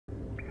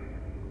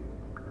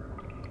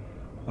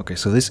Okay,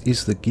 so this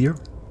is the gear.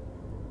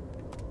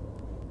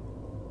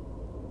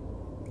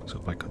 So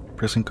by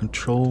pressing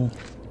Control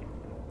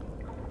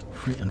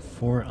 3 and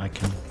 4, I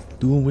can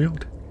dual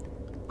wield.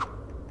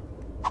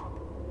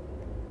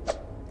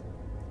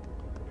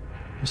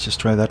 Let's just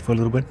try that for a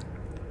little bit.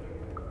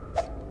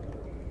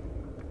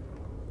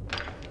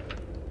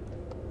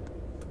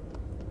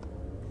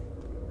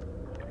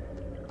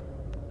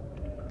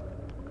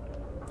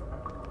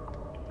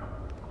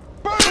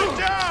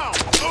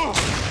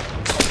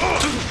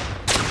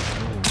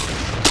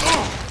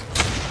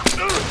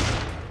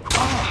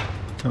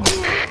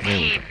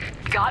 He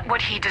got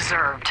what he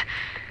deserved.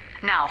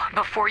 Now,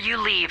 before you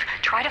leave,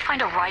 try to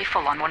find a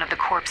rifle on one of the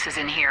corpses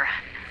in here.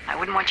 I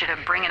wouldn't want you to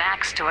bring an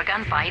axe to a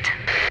gunfight.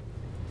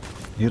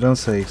 You don't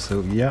say.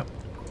 So yeah,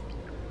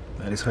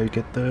 that is how you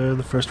get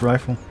the first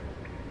rifle.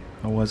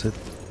 How was it?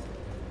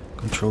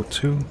 Control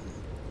 2.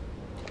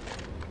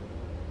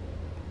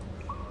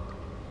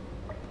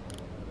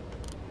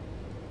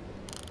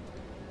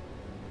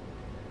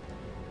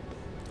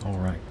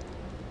 Alright.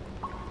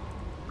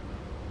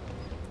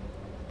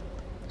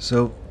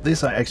 So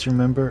this I actually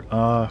remember.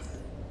 I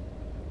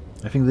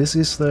think this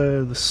is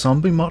the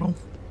zombie model.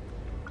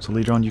 So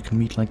later on you can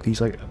meet like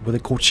these, like, were they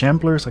called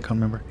Chamblers? I can't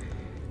remember.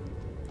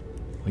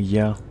 But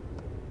yeah.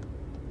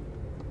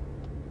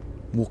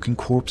 Walking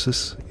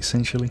corpses,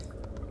 essentially.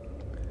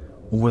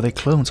 Or were they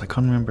clones? I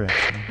can't remember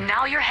actually.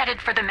 Now you're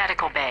headed for the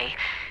medical bay.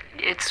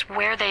 It's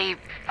where they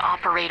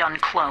operate on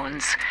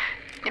clones.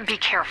 Be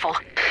careful.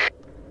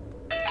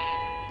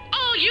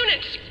 All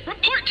units,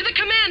 report to the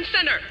command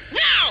center,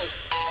 now!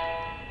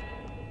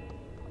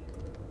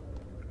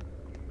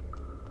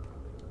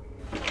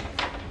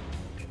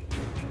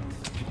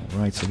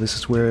 Right, so this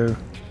is where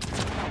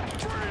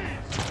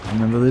I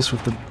remember this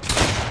with the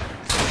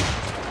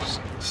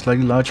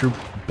slightly larger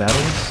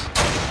battles.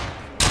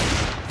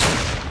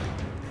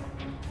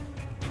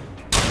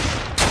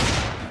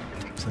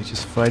 It's like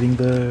just fighting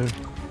the...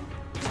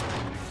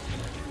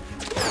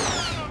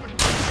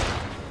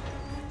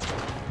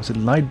 Was it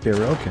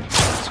Lightbearer? Okay,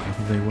 that's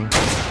who they were.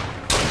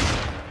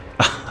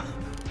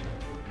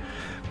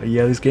 But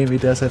yeah, this game,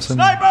 it does have some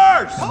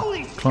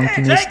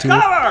clunkiness to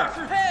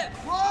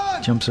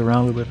it. Jumps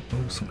around a little bit.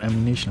 Oh, some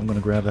ammunition. I'm gonna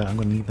grab that. I'm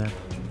gonna need that.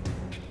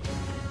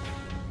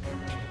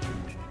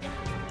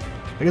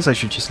 I guess I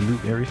should just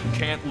loot everything.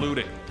 Can't loot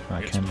it.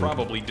 It's can't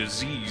probably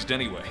diseased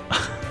anyway.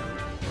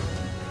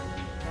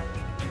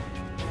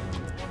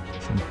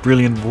 Some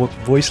brilliant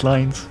voice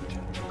lines.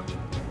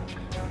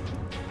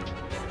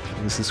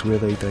 This is where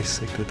they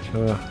dissected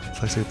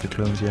the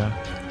clones, yeah.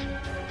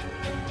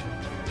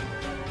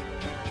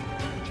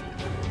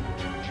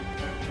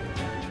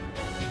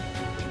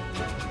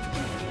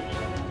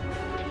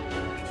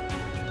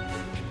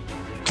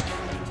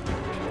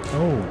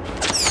 Oh,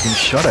 being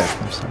shot at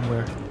from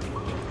somewhere.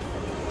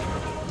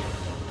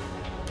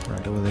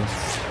 Right over there.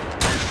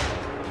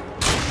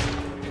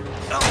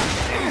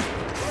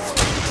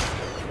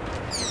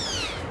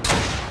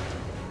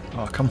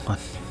 Oh, come on.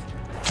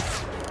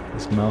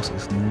 This mouse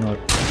is not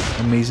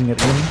amazing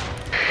at aiming.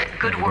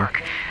 Good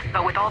work.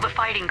 But with all the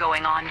fighting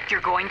going on,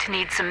 you're going to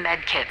need some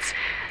med kits.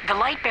 The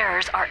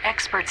Lightbearers are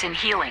experts in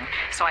healing,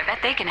 so I bet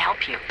they can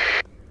help you.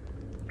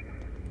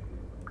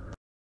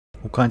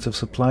 All kinds of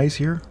supplies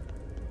here.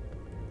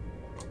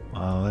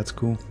 Wow, that's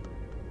cool.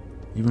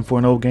 Even for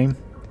an old game.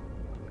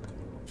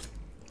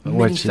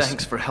 Many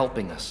thanks for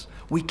helping us.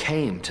 We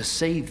came to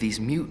save these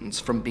mutants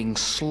from being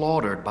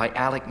slaughtered by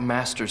Alec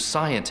Master's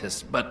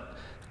scientists, but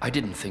I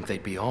didn't think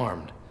they'd be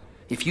armed.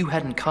 If you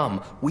hadn't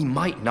come, we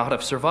might not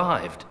have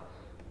survived.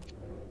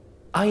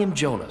 I am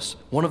Jonas,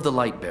 one of the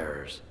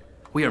Lightbearers.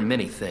 We are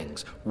many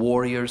things,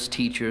 warriors,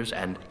 teachers,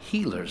 and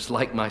healers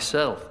like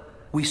myself.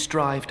 We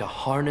strive to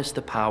harness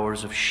the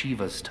powers of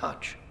Shiva's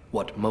touch,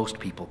 what most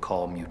people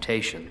call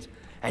mutations,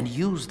 and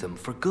use them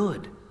for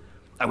good.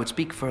 I would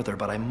speak further,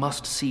 but I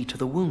must see to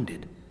the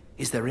wounded.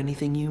 Is there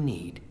anything you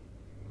need?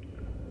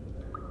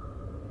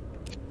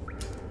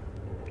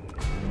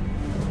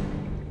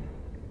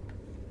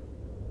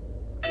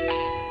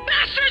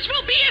 Bastards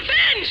will be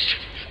avenged!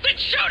 The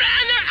Shootout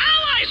and their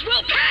allies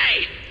will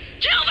pay!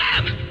 Kill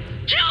them!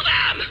 Kill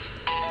them!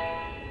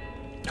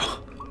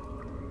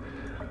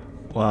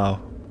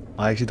 Wow.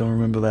 I actually don't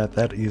remember that.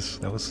 That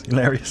was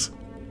hilarious.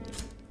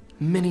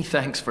 Many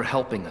thanks for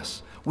helping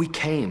us. We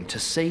came to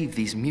save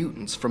these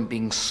mutants from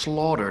being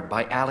slaughtered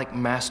by Alec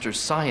Master's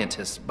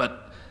scientists,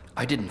 but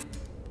I didn't...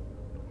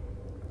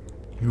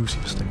 Use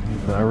this technique.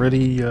 But I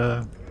already,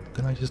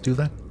 didn't I just do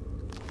that?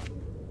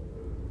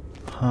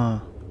 Huh.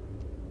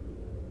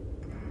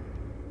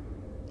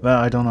 Well,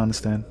 I don't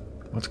understand.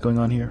 What's going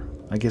on here?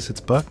 I guess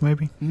it's bugged,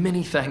 maybe?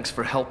 Many thanks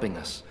for helping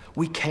us.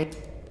 We came...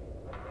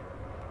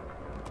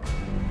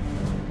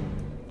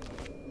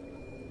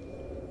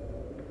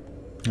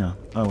 Yeah,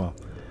 oh well.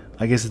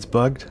 I guess it's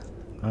bugged.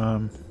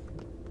 Can't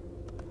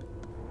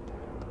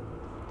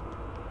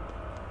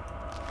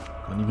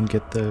even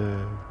get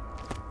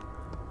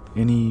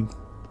any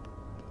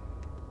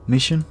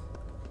mission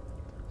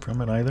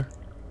from it either.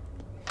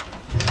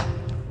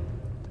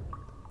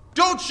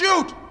 Don't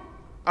shoot!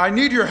 I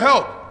need your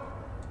help!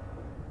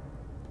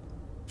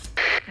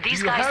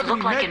 These guys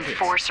look like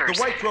enforcers.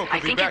 The white crow I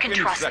think you can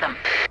trust them.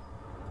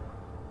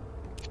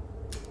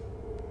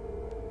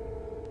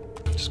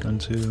 Just going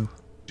to...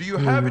 Do you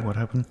have it? What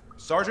happened?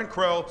 Sergeant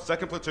Krell,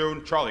 2nd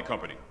Platoon, Charlie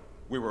Company.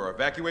 We were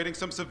evacuating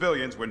some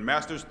civilians when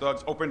Master's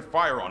thugs opened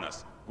fire on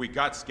us. We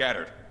got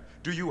scattered.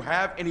 Do you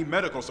have any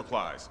medical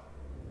supplies?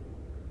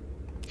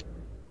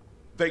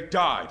 They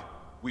died.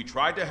 We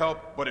tried to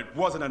help, but it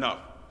wasn't enough.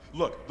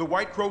 Look, the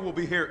White Crow will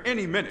be here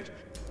any minute.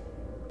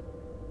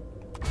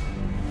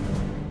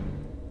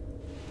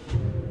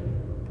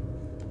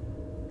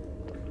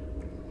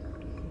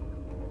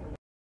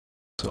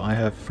 So I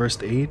have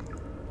first aid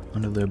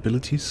under the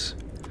abilities.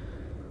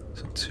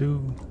 So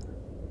 2.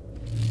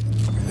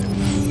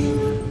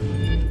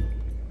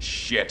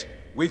 Shit.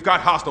 We've got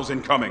hostiles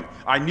incoming.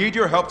 I need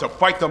your help to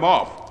fight them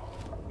off.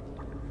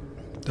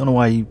 Don't know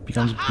why he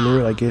becomes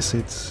blurred. I guess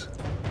it's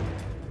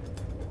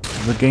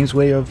the game's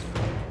way of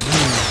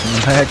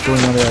lag going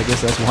on there. I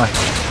guess that's why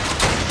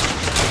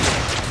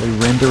they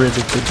render it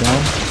a bit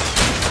down.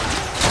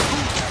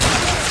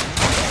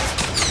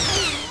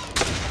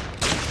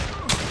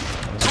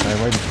 There's a guy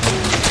right in front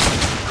of me.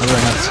 How did I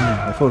not see him?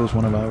 I thought it was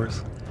one of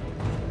ours.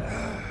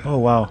 Oh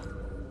wow.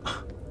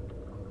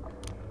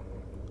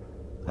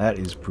 That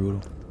is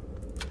brutal.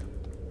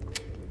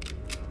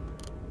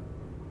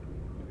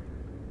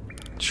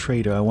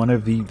 Trader, I wonder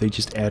if they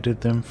just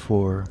added them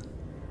for...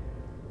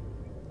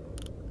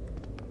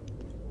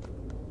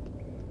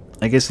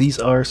 I guess these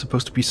are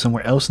supposed to be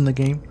somewhere else in the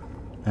game,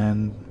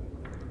 and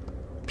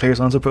players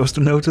aren't supposed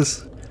to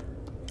notice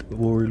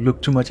or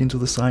look too much into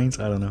the signs.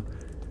 I don't know.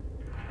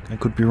 I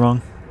could be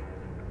wrong.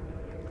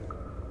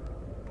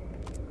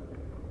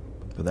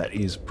 But that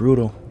is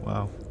brutal.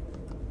 Wow.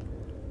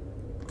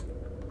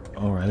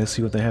 Alright, let's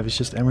see what they have. It's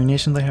just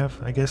ammunition they have,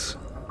 I guess.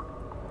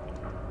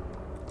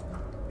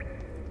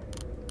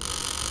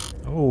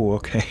 Oh,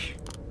 okay.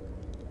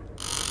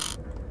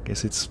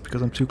 Guess it's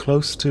because I'm too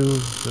close to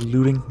the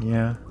looting,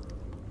 yeah.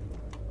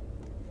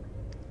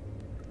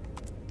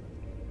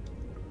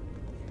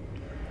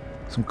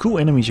 Some cool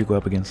enemies you go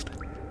up against.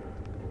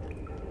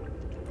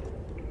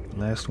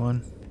 Last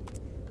one.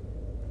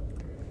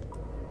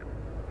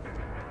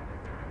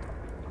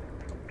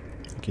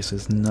 I guess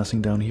there's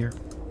nothing down here.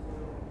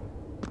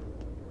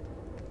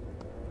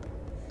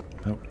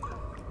 Nope.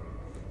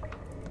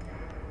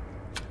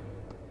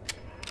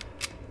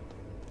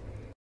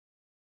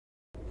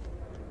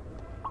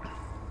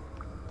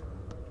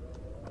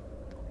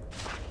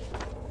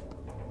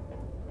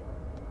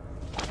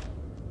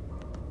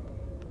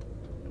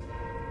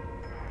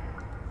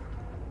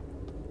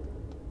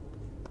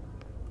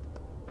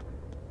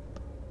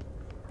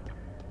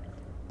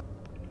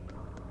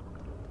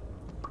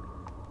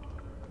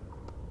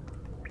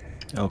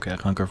 Okay, I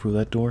can't go through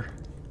that door.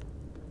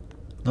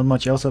 Not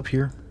much else up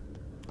here.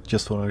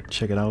 Just thought I'd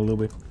check it out a little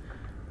bit.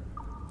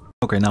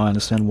 Okay, now I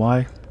understand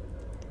why.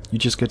 You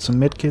just get some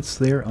medkits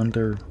there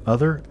under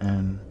other,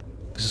 and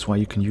this is why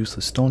you can use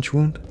the staunch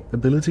wound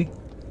ability.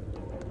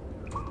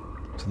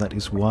 So that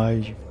is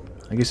why,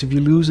 I guess if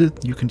you lose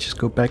it, you can just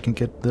go back and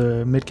get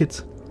the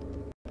medkits.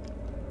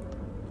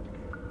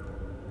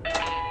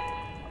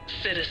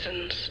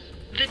 Citizens,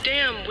 the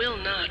dam will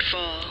not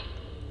fall.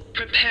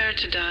 Prepare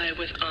to die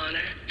with honor.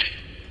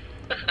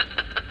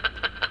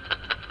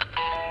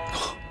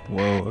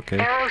 Whoa, okay.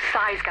 Arrow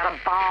Psy's got a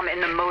bomb in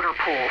the motor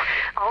pool.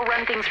 I'll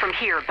run things from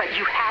here, but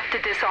you have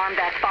to disarm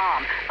that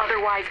bomb.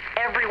 Otherwise,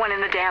 everyone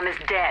in the dam is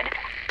dead.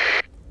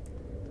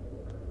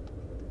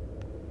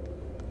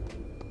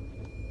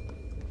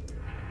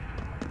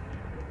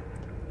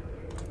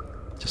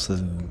 Just a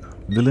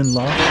villain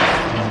laugh.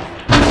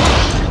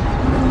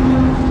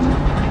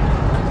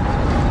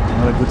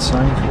 Not a good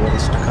sign for what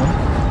is to come.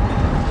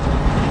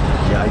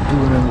 Yeah, I do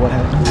remember what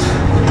happened.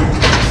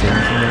 Say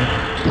anything there?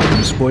 Can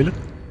you spoil it?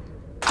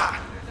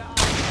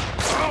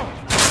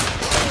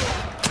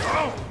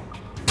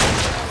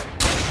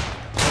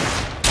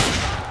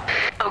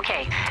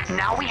 Okay,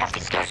 now we have to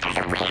get to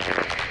the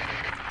reader.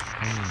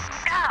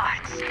 Ah,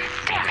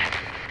 damn it!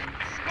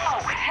 Oh,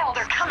 hell,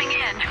 they're coming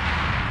in!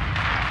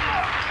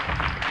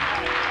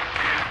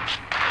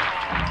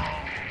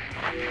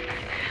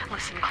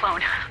 Listen,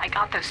 Clone, I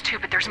got those two,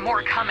 but there's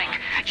more coming.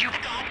 You've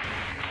got...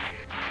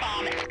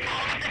 bomb out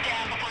of the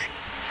dam before...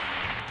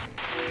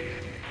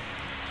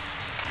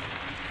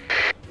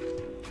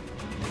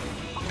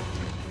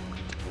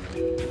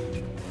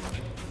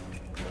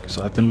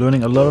 So I've been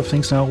learning a lot of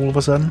things now all of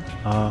a sudden.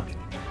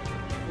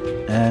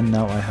 And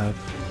now I have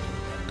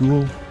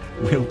dual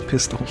wheel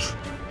pistols.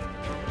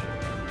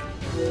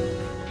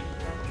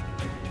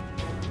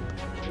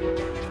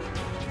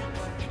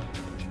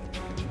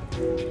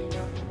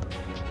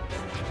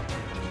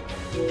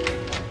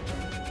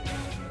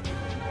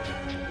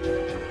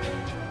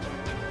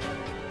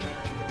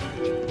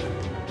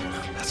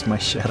 That's my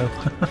shadow.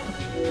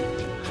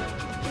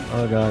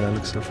 Oh god, that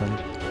looks so funny.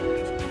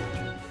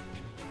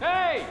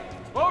 Hey!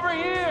 Over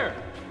here!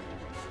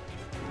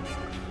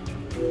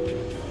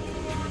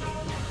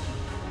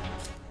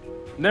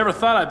 Never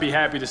thought I'd be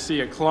happy to see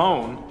a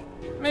clone.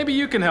 Maybe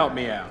you can help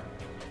me out.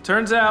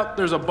 Turns out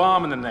there's a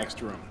bomb in the next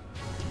room.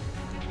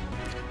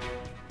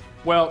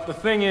 Well, the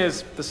thing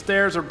is, the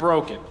stairs are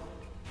broken.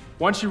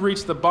 Once you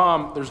reach the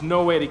bomb, there's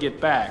no way to get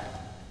back.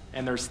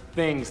 And there's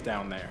things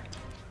down there.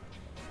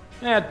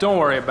 Don't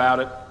worry about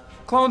it.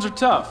 Clones are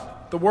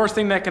tough. The worst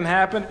thing that can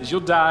happen is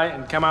you'll die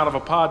and come out of a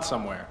pod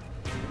somewhere.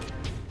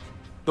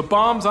 The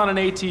bomb's on an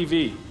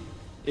ATV.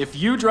 If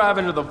you drive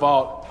into the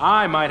vault,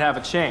 I might have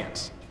a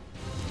chance.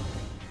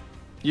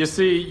 You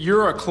see,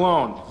 you're a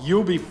clone.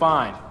 You'll be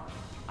fine.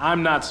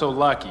 I'm not so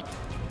lucky.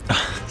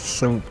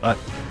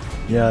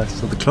 Yeah,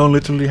 so the clone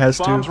literally has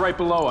to... The bomb's right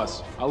below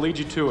us. I'll lead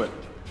you to it.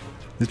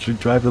 Literally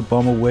drive the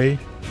bomb away.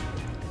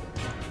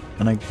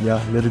 And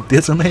let it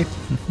detonate.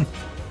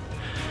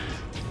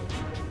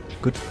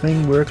 Good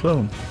thing we're a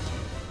clone.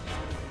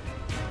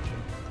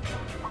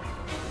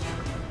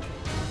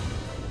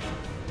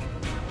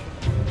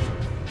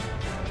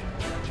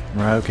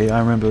 Right, okay, I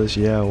remember this.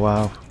 Yeah,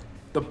 wow.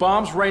 The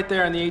bomb's right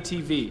there on the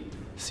ATV.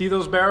 See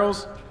those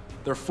barrels?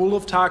 They're full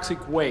of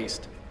toxic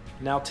waste.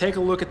 Now take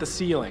a look at the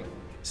ceiling.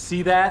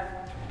 See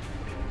that?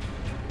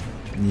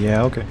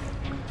 Yeah, okay.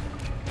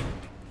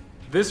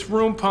 This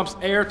room pumps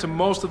air to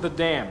most of the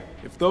dam.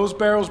 If those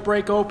barrels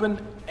break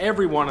open,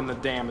 everyone in the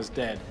dam is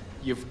dead.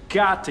 You've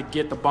got to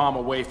get the bomb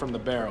away from the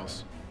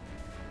barrels.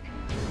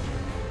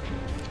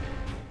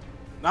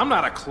 I'm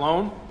not a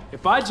clone.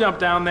 If I jumped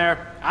down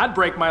there, I'd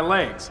break my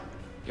legs.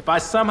 If I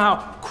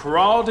somehow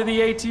crawled to the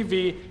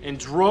ATV and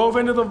drove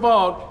into the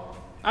vault,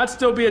 I'd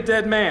still be a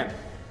dead man.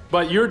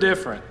 But you're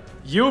different.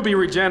 You'll be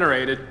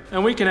regenerated,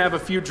 and we can have a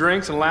few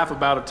drinks and laugh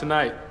about it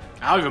tonight.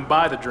 I'll even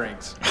buy the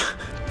drinks.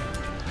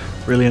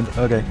 Brilliant.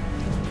 Okay.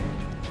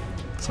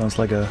 Sounds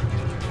like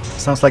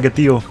a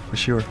deal for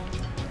sure.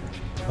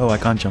 Oh, I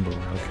can't jump over.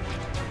 Okay.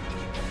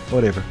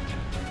 Whatever.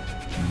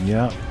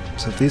 Yeah.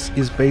 So this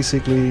is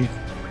basically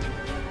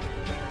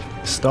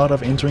the start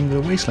of entering the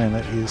wasteland.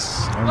 That is.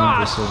 I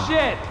remember so.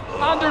 Shit!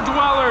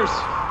 Underdwellers!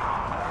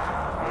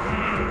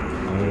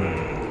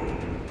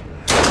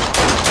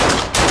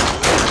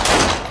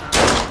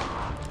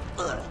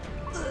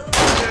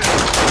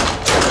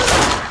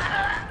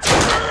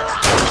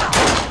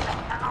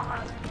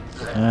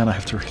 And I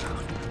have to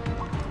reload.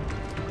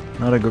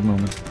 Not a good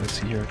moment. Let's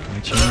see here. Can I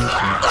change?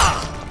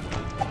 Yeah.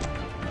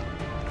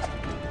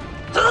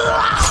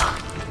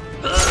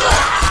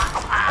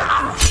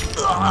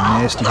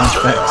 Nasty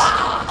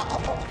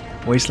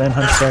hunchbacks. Wasteland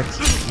hunchbacks.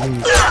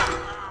 Please.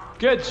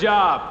 Good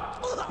job.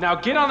 Now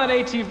get on that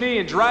ATV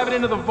and drive it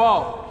into the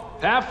vault.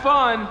 Have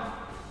fun.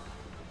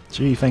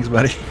 Gee, thanks,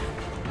 buddy.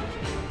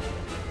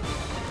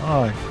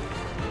 Oh,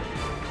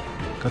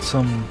 got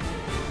some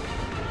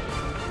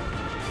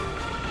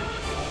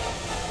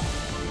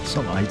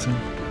item,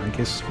 I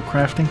guess, for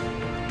crafting.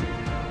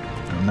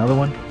 And another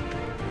one.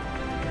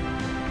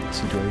 Let's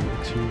see, do I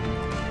get to...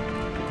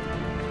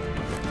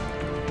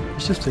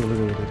 Let's just take a look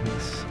at what it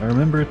is. I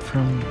remember it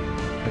from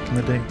back in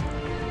the day.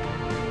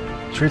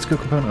 Trade skill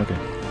component? Okay.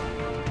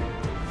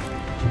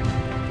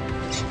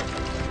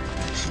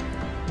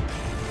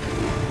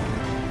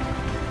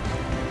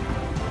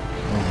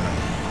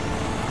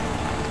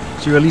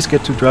 Alright. So you at least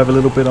get to drive a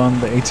little bit on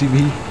the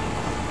ATV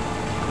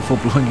before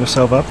blowing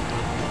yourself up.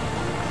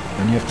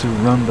 And you have to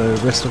run the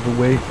rest of the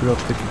way throughout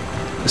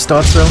the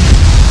start zone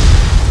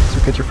to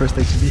get your first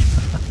ATV.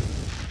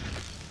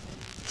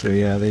 So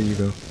yeah, there you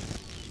go.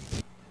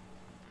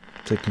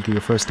 Technically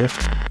your first death.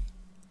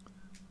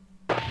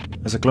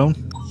 As a clone.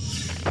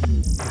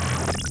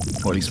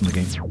 Or at least in the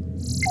game.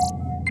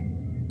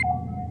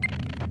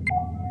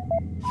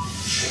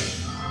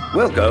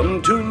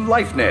 Welcome to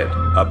LifeNet,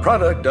 a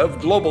product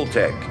of Global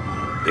Tech.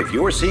 If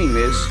you're seeing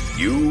this,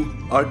 you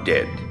are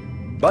dead.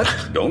 But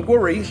don't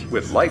worry,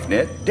 with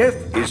LifeNet,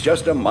 death is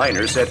just a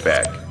minor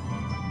setback.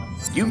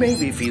 You may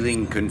be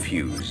feeling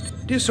confused,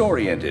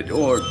 disoriented,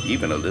 or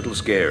even a little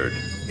scared.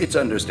 It's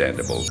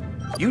understandable.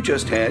 You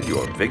just had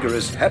your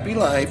vigorous, happy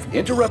life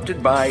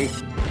interrupted by...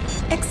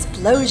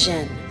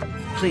 explosion.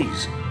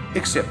 Please,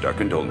 accept our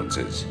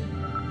condolences.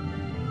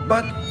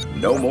 But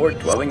no more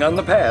dwelling on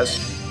the past.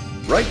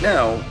 Right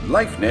now,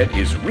 LifeNet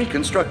is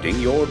reconstructing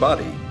your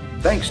body.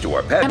 Thanks to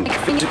our patent,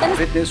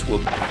 fitness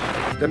will...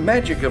 The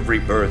magic of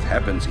rebirth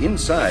happens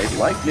inside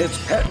LifeNet's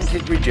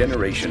patented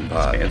regeneration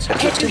pod. And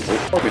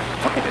with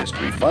finest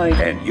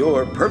refined, and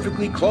your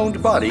perfectly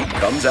cloned body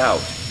comes out.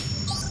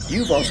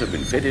 You've also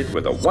been fitted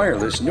with a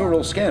wireless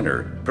neural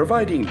scanner,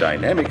 providing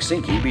dynamic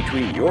syncing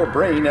between your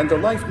brain and the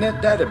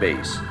LifeNet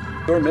database.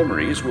 Your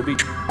memories will be...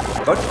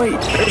 But wait,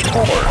 there's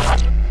more!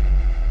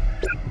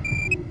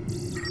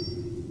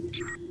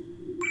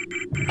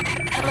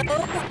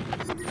 Hello?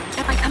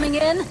 Am I coming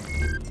in?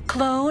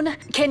 Clone,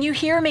 can you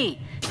hear me?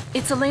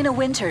 It's Elena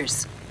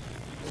Winters.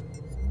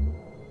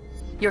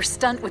 Your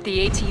stunt with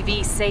the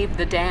ATV saved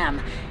the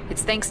dam.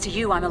 It's thanks to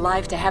you I'm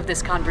alive to have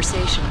this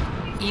conversation.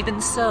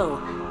 Even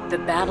so, the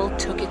battle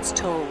took its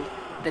toll.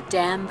 The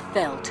dam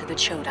fell to the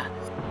Chota.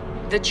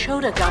 The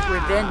Chota got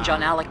revenge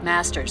on Alec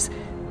Masters,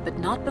 but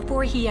not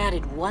before he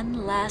added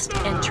one last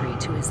entry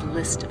to his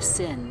list of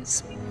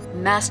sins.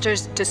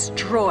 Masters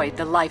destroyed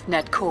the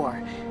LifeNet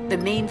core, the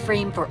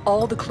mainframe for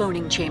all the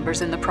cloning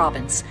chambers in the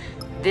province.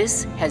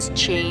 This has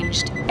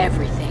changed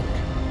everything.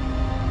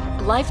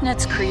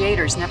 LifeNet's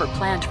creators never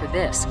planned for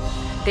this.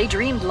 They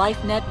dreamed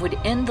LifeNet would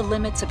end the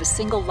limits of a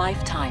single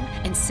lifetime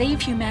and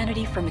save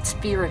humanity from its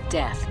fear of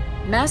death.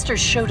 Masters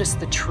showed us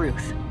the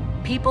truth.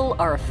 People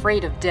are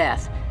afraid of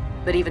death,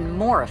 but even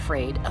more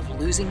afraid of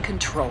losing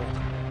control.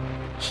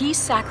 He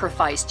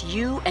sacrificed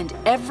you and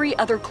every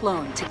other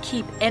clone to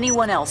keep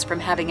anyone else from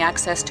having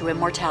access to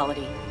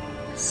immortality.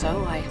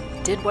 So I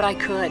did what I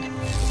could.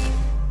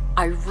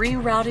 I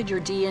rerouted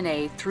your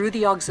DNA through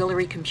the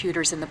auxiliary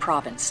computers in the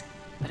province,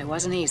 but it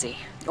wasn't easy,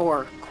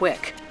 or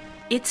quick.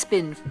 It's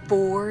been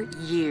 4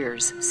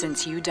 years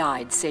since you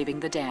died saving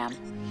the dam.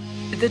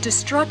 The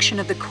destruction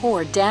of the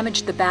core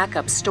damaged the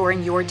backup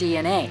storing your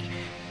DNA.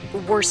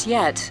 Worse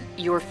yet,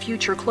 your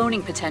future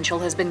cloning potential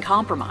has been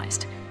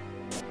compromised.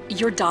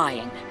 You're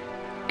dying,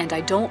 and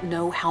I don't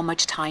know how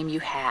much time you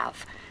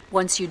have.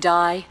 Once you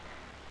die,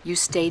 you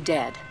stay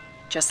dead,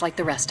 just like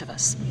the rest of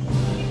us.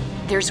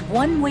 There's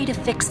one way to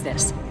fix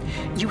this.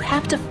 You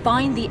have to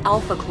find the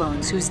alpha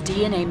clones whose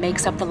DNA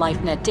makes up the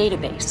LifeNet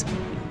database.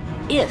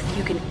 If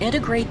you can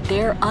integrate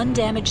their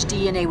undamaged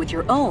DNA with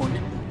your own,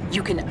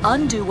 you can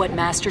undo what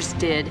Masters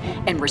did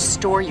and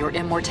restore your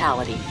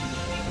immortality.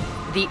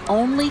 The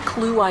only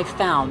clue I've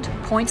found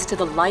points to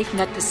the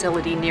LifeNet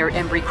facility near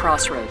Embry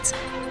Crossroads.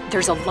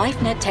 There's a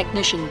LifeNet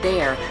technician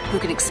there who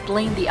can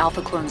explain the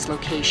alpha clone's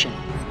location.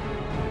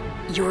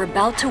 You're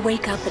about to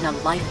wake up in a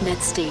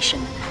LifeNet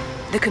station.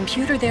 The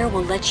computer there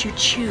will let you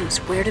choose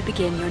where to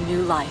begin your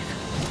new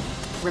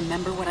life.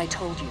 Remember what I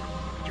told you.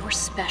 You're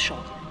special.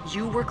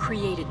 You were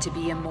created to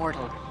be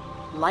immortal.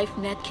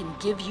 LifeNet can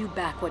give you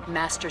back what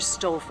Masters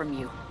stole from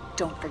you.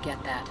 Don't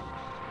forget that.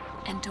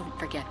 And don't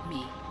forget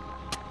me.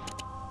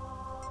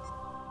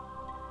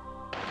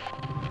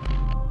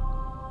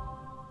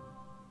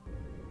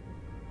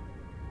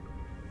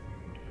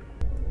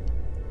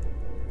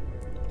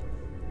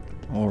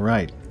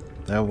 Alright,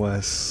 that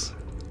was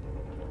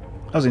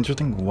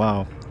interesting.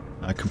 Wow,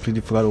 I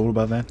completely forgot all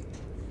about that.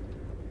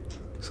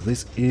 So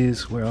this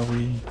is, where are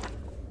we?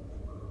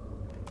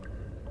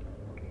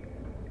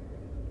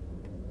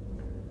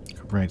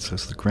 Right, so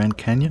it's the Grand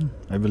Canyon,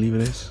 I believe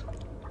it is.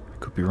 I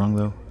could be wrong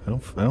though. I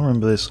don't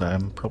remember this, so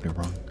I'm probably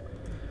wrong.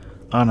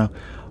 I don't know.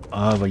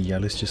 But yeah,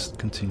 let's just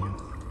continue.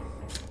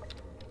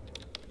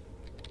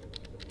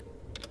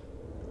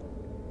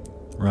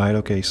 Right,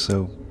 okay,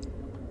 so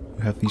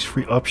you have these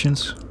 3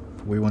 options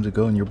for where you want to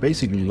go, and you're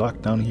basically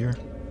locked down here.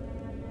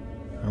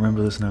 I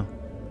remember this now.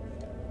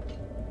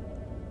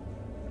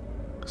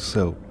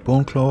 So,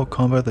 Bone Claw,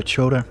 combat the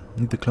Chota.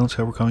 Need the clones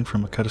help recovering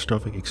from a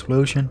catastrophic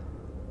explosion.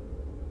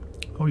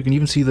 Oh, you can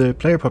even see the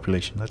player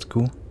population. That's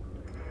cool.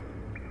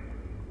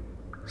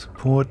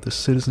 Support the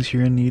citizens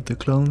here and need the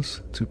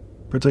clones to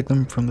protect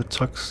them from the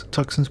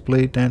toxins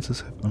blade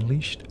dancers have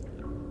unleashed.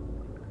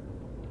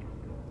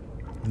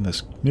 And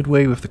this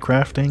midway with the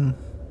crafting,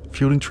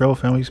 fueling travel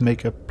families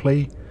make a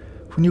play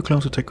for new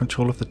clones to take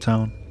control of the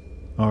town.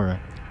 Alright.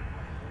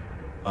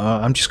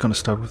 I'm just gonna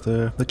start with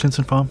the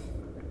Clinton farm.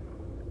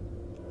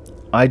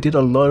 I did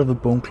a lot of the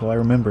Bone Claw, I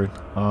remember it.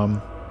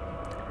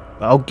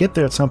 I'll get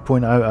there at some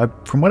point.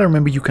 From what I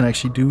remember, you can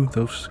actually do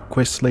those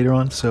quests later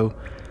on, so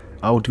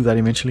I'll do that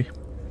eventually.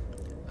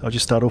 I'll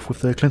just start off with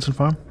the Clinton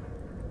farm.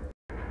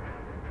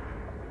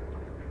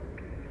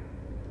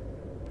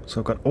 So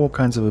I've got all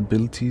kinds of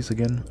abilities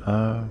again.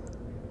 I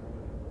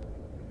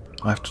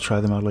have to try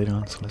them out later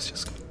on, so let's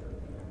just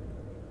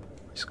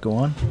go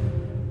on.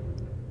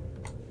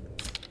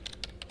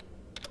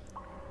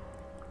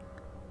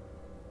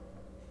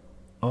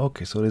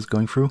 Okay, so it is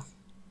going through.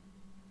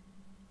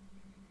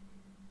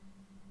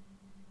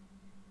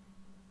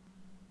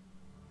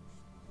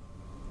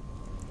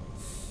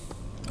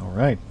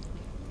 Alright.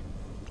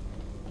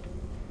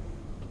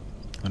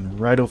 And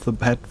right off the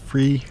bat,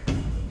 3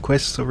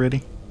 quests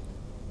already.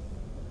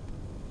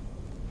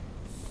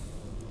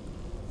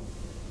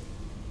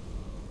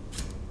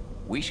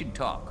 We should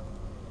talk.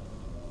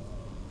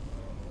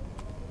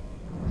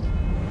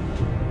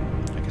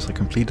 I guess I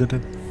completed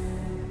it.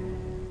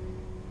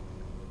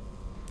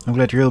 I'm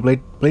glad you're here.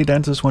 Blade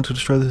dancers want to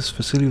destroy this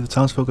facility. The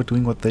townsfolk are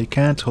doing what they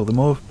can to hold them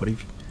off, but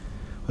if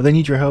they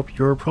need your help,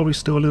 you're probably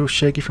still a little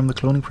shaky from the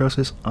cloning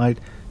process.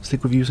 I'd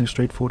stick with using a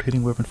straightforward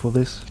hitting weapon for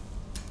this.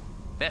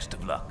 Best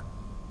of luck.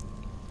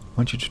 I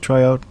want you to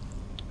try out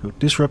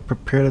disrupt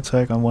prepared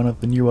attack on one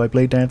of the nearby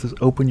blade dancers.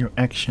 Open your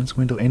actions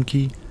window N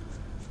key.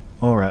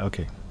 Alright,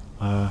 okay.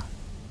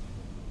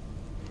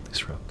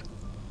 Disrupt.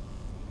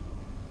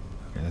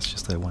 Okay, that's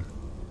just that one.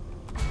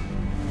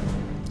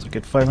 So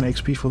get 500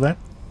 XP for that.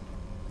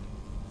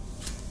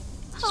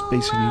 It's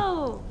basically.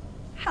 Hello.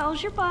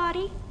 How's your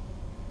body?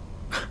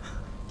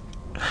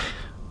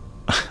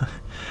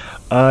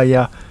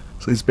 Yeah.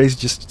 So it's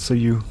basically just so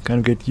you kind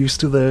of get used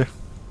to the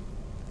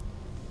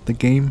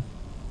game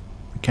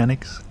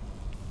mechanics.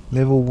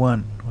 Level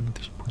 1.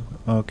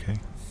 Okay.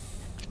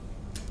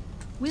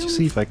 We'll Let's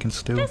see if I can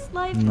still.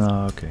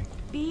 No, okay.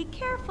 Be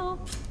careful.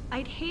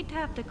 I'd hate to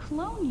have to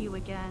clone you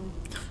again.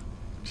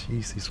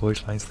 Jeez, these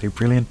voice lines, they're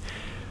brilliant.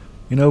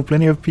 You know,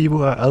 plenty of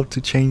people are out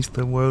to change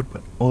the world,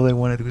 but all they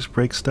want to do is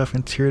break stuff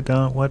and tear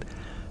down what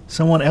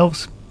someone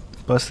else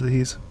busted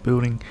his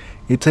building.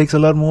 It takes a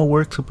lot more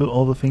work to build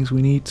all the things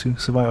we need to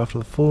survive after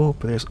the fall,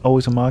 but there's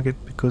always a market.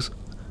 Because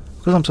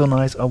I'm so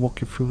nice, I'll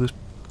walk you through this.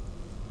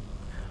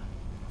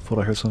 Thought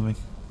I heard something.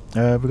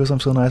 Because I'm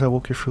so nice, I'll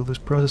walk you through this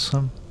process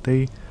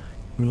someday.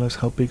 Realize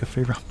how big a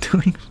favor I'm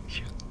doing.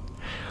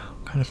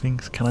 What kind of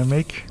things can I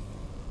make?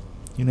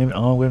 You name it.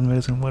 Oh, weapon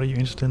medicine. What are you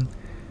interested in?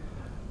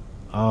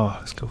 Ah,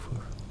 let's go for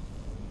it.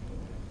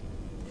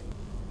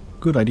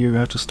 Good idea. You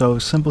have to start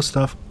with simple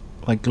stuff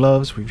like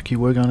gloves. If you keep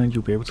working on it,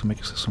 you'll be able to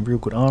make some real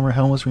good armor,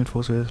 helmets,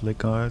 reinforcers, leg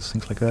guards,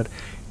 things like that. It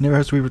never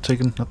has to be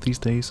retaken, not these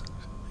days.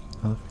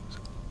 Other things.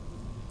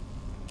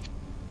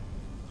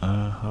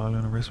 How I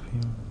learn a recipe.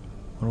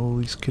 What are all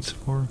these kits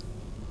for?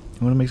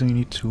 You want to make some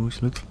unique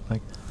tools. Looks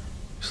like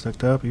you're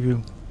stacked up. If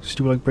you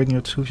stupid like breaking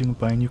your tools, you can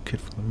buy a new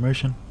kit from the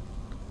merchant.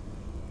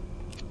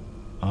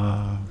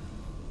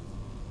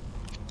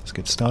 Let's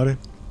get started.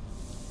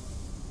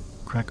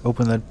 Crack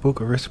open that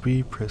book or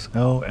recipe, press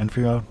L and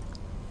figure out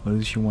what it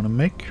is you want to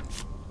make.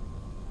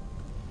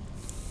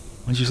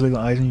 Once you select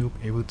the item, you'll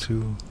be able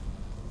to...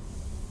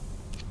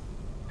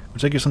 It'll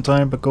take you some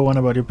time, but go on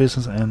about your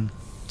business and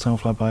time will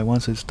fly by.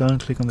 Once it's done,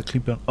 click on the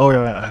clip button. Oh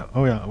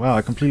yeah, wow,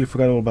 I completely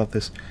forgot all about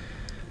this.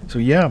 So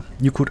yeah,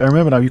 you could, I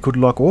remember now, you could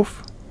log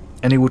off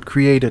and it would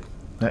create it.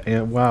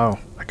 Wow,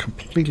 I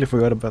completely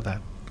forgot about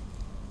that.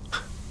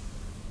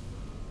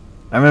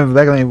 I remember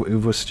back then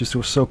it was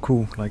so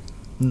cool. Like,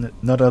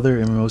 not other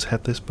MMOs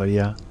had this, but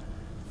yeah.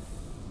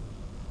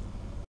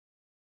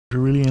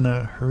 You're really in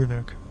a hurry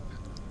there.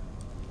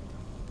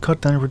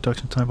 Cut down your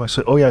production time by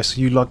so. Oh yeah,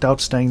 so you logged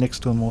out staying next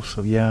to them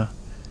also. Yeah.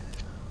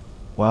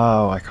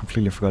 Wow, I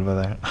completely forgot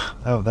about that.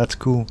 Oh, that's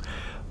cool.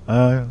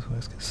 So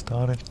let's get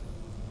started.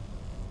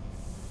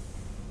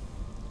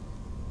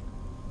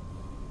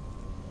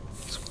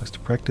 Supposed to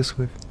practice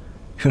with.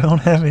 You don't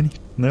have any?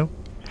 No.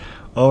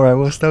 Alright,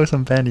 we'll start with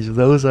some bandages.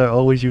 Those are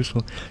always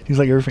useful. Seems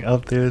like everything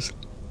out there is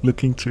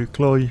looking to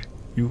claw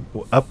you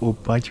up or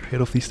bite your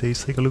head off these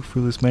days. Take a look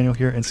through this manual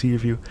here and see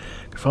if you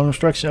can follow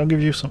instructions. I'll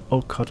give you some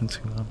old cotton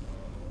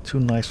too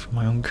nice for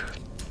my own good.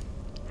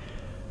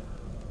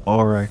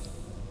 Alright.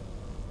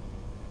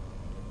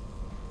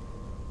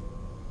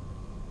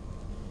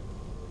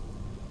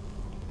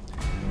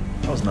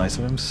 That was nice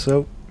of him,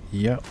 so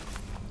yeah.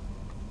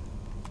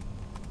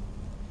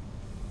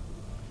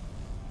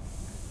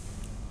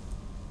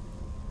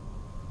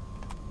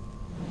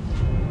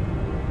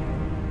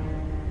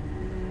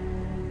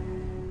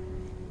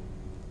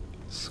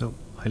 So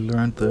I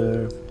learned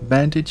the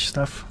bandage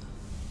stuff.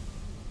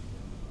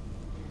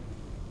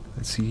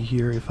 Let's see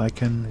here if I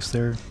can. Is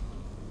there?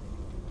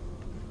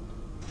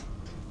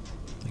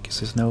 I guess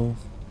there's no.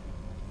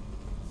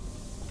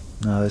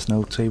 No, there's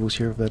no tables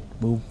here that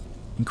will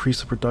increase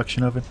the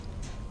production of it.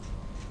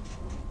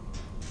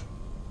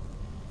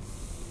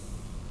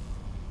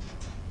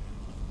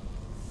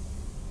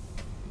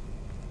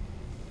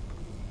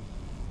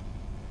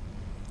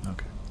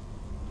 Okay.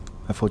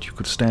 I thought you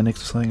could stand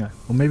next to something.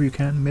 Or maybe you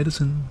can.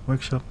 Medicine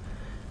workshop.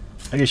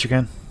 I guess you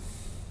can.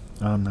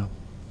 Oh no.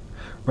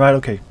 Right,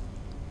 okay.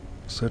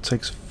 So it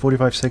takes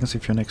 45 seconds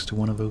if you're next to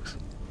one of those.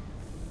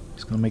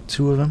 Just gonna make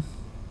 2 of them.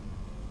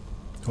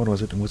 What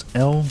was it? It was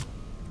L.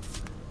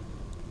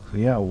 So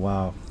yeah,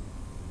 wow.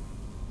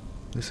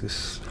 This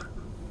is...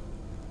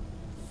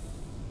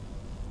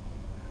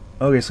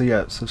 Okay, so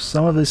yeah, so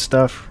some of this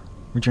stuff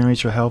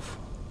regenerates your health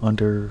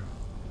under...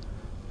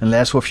 and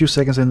lasts for a few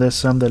seconds, and there's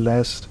some that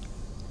last...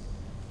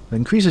 that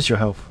increases your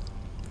health.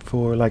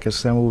 For like a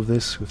sample of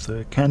this with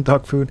the canned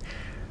dog food.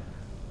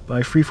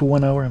 Buy 3 for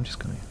 1 hour, I'm just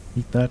gonna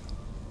eat that.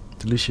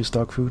 Delicious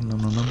dog food, nom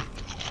nom nom.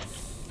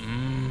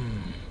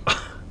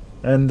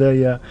 And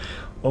yeah,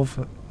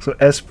 also, so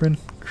aspirin,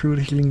 crude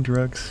healing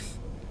drugs.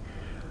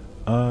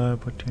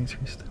 But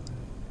 23 stuff.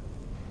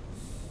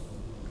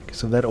 Okay,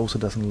 so that also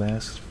doesn't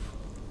last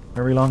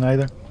very long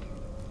either.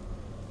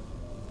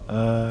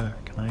 Can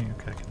I?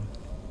 Okay, I can.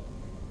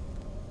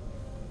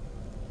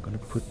 I'm gonna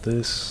put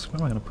this.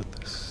 Where am I gonna put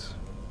this?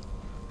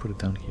 Put it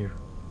down here.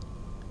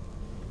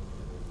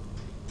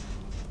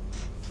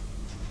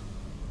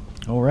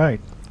 All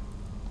right.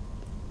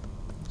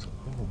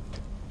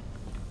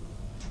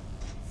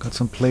 Got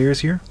some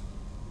players here.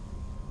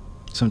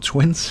 Some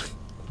twins.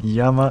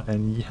 Yama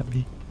and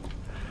Yami.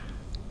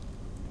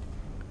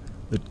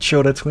 The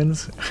Choda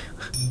twins.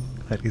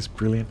 That is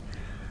brilliant.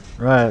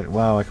 Right,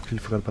 wow, I completely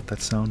forgot about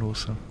that sound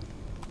also.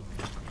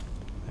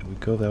 There we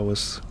go, that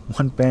was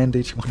 1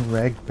 bandage, 1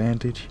 ragged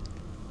bandage.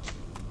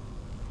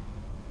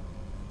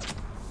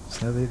 Is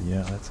that it?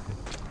 Yeah, that's it.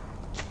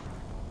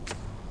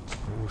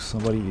 Oh,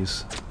 somebody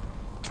is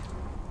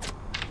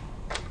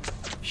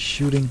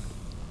shooting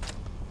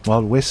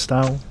Wild West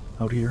style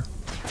out here.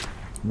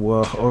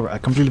 Whoa, oh, I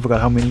completely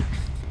forgot how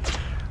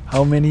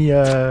many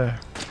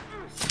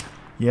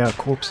yeah,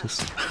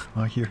 corpses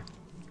are here.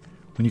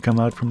 When you come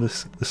out from the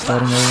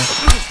starting area,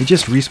 they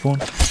just respawn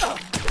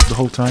the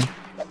whole time.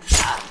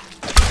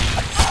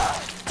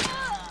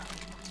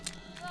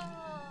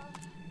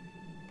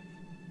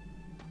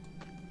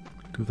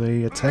 Do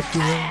they attack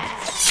you there?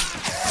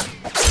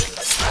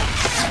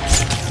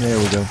 There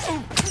we go.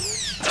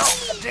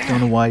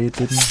 Don't know why it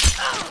didn't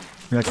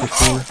react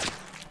before.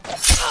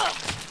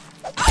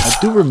 I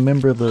do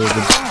remember the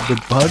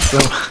bug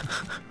though.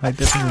 I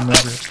definitely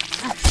remember it.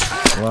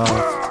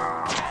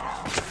 Wow.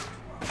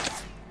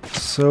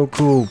 So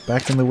cool.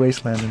 Back in the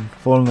wasteland in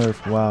full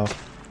nerf. Wow.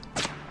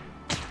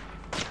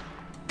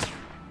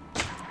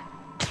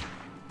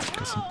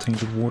 Got some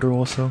tainted water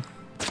also.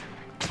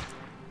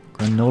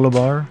 Granola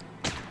bar.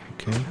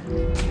 Okay.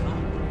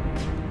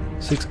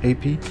 6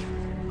 AP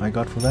I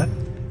got for that.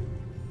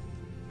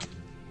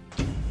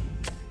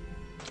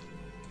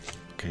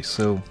 Okay,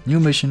 so new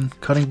mission,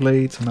 cutting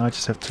blades, and now I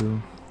just have to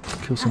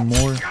kill some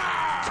more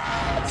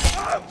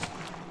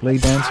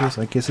blade dancers.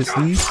 I guess it's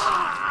these.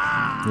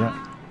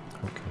 Yeah.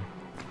 Okay.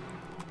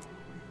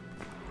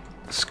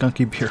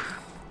 Skunky beer.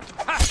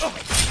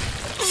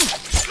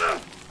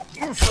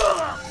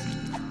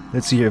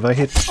 Let's see here. If I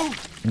hit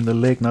in the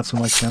leg, not so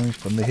much damage,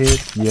 from the head,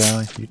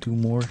 yeah, you do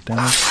more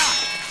damage.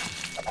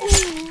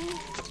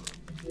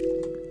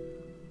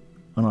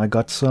 Oh no, I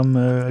got some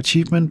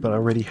achievement, but I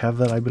already have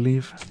that, I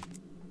believe.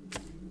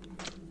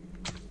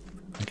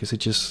 I guess it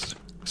just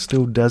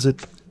still does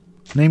it.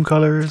 Name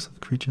colors, the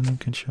creature name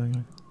can show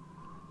you.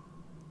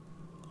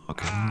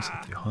 Okay, he's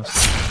at the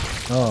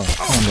hospital. Oh,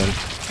 come on, buddy.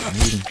 I'm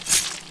reading.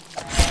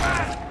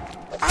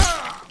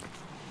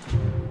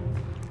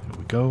 There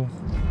we go.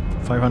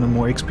 500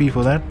 more XP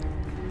for that.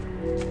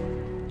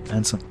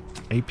 And some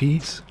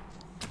APs.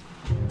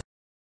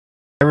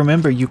 I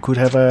remember you could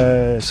have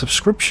a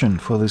subscription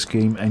for this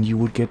game and you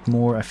would get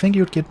more, I think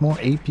you'd get more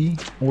AP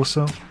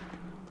also.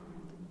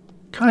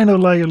 Kind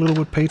of like a little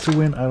bit pay to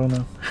win, I don't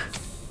know.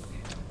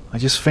 I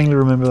just faintly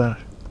remember that.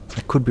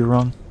 I could be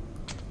wrong.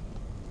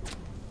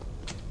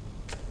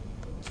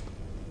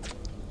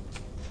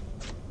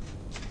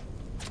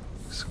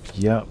 So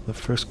yeah, the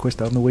first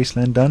quest out in the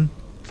wasteland done.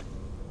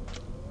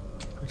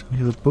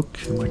 Here's a book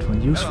you might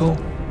find useful.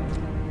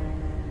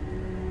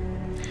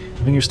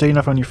 I think you're staying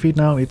up on your feet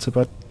now. It's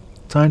about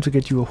time to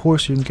get you a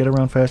horse so you can get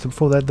around faster.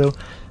 Before that though,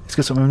 let's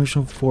get some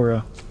ammunition for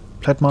a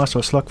Platmaster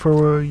or Slug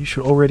Thrower. You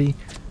should already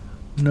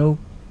know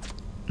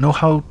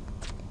how...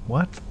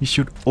 What? You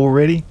should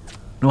already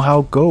know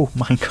how go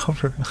mine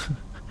cover.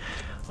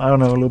 I don't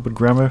know, a little bit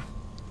grammar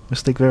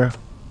mistake there,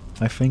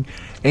 I think.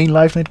 Ain't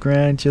life net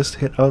grand, just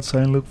hit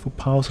outside and look for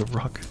piles of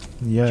rock.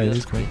 Yeah, it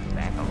is great.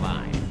 Back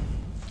alive.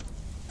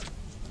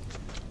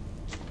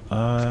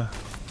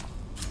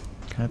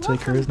 Can I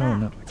take hers? No,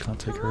 I can't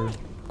take her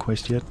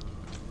quest yet.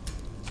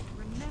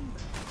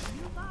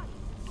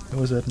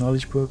 What was that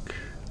knowledge book?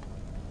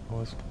 What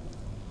was?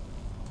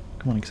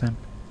 Come on, exam.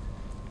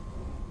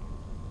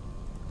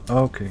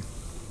 Okay.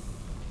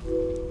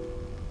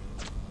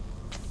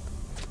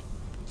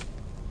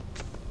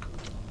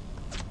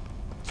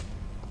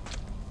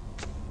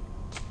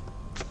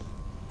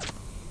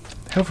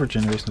 Health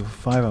regeneration for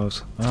 5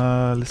 hours.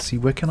 Let's see,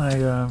 where can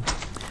I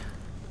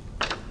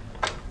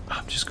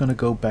I'm just gonna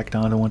go back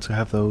down. I don't want to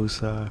have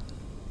those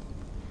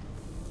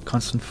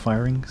constant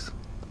firings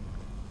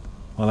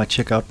while I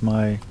check out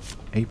my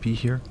AP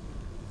here.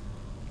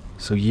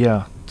 So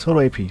yeah,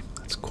 total AP.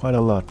 That's quite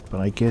a lot, but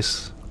I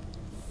guess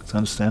it's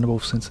understandable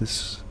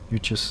since you're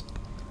just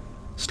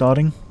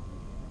starting.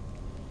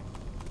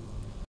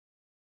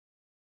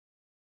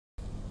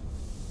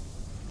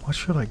 What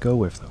should I go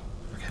with though?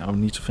 Okay, I'll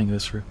need to think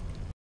this through.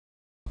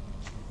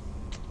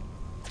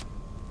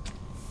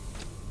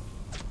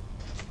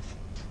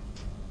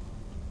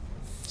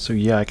 So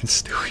yeah, I can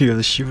still hear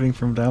the shooting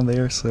from down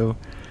there, so...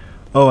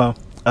 Oh wow.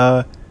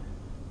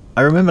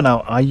 I remember now,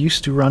 I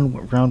used to run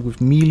around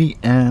with melee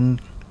and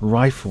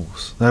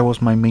rifles. That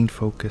was my main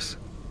focus.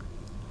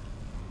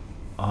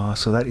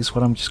 So that is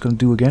what I'm just gonna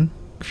do again.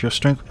 If your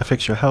strength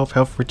affects your health,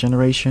 health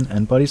regeneration,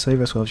 and body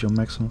save, as well as your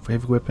maximum for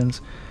heavy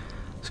weapons.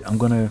 So I'm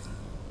gonna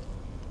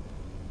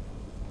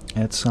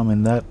add some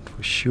in that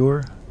for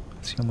sure.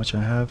 Let's see how much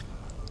I have.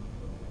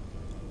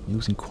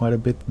 Using quite a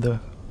bit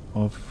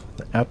of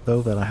the app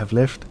though that I have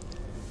left.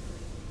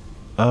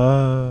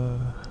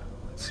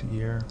 Let's see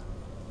here.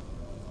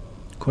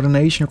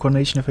 Coordination. Your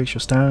coordination affects your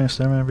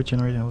stamina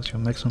regeneration, what's your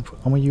maximum for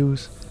armor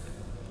use,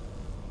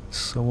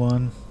 so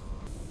on.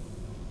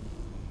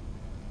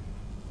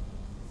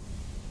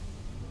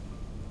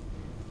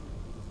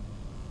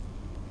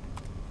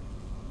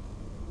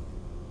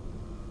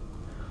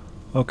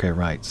 Okay,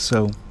 right,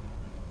 so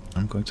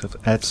I'm going to have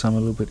to add some a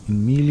little bit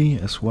in melee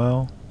as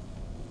well.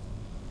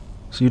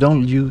 So you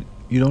don't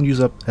use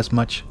up as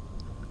much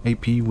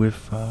AP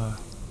with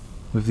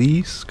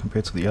these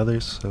compared to the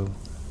others, so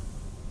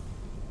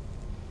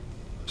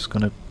I'm just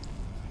gonna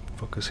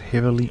focus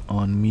heavily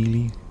on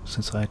melee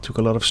since I took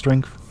a lot of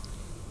strength.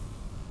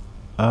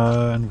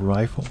 And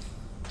rifle.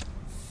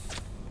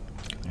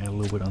 Add a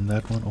little bit on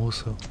that one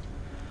also.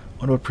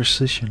 What about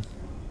precision?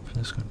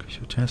 This gonna increase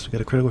your chance to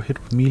get a critical hit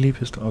with melee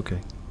pistol.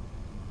 Okay.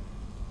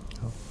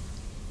 Oh.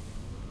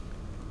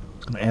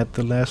 I'm gonna add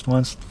the last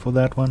ones for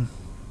that one.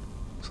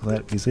 So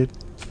that is it.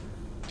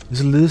 There's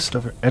a list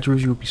of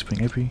attributes you will be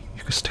spraying AP. You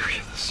can steer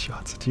the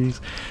shots.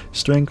 Jeez.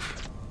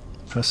 Strength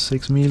plus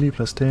 6 melee,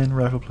 plus 10,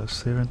 rifle plus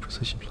 7,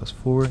 precision plus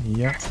 4.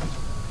 Yeah.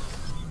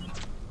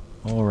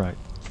 Alright.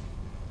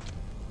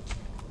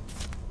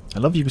 I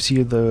love you can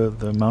see the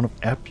amount of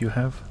app you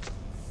have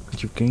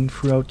that you've gained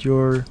throughout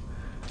your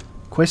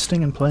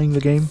questing and playing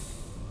the game.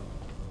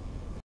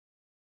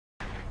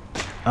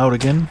 Out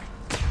again.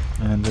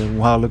 And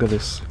wow, look at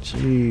this.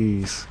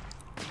 Jeez.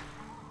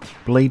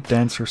 Blade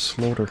Dancer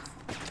Slaughter.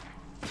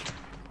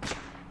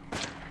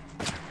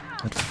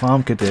 That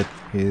farm cadet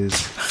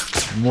is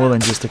more than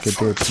just a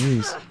cadet.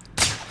 Jeez.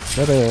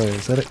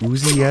 Is that a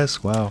Uzi?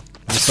 Yes. Wow.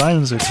 The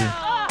silencer too.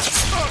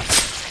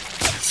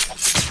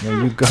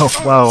 There you go.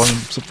 Wow, I'm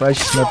surprised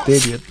she's not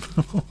dead yet.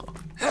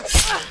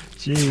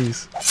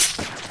 Jeez.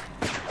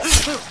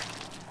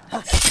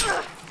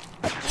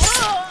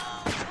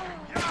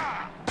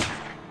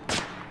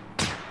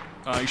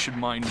 I should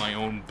mind my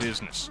own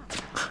business.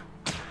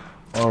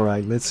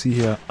 Alright, let's see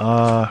here.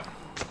 How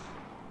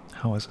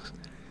is this?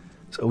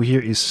 So over here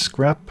is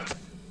scrap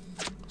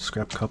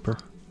copper.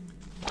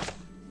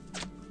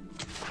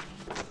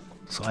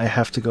 So I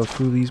have to go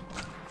through these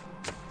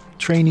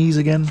trainees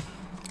again.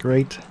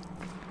 Great.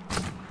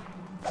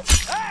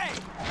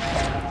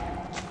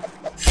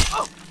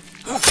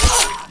 Okay,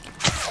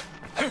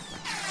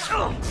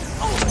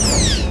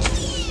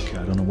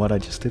 I don't know what I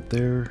just did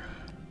there.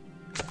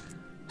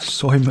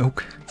 Soy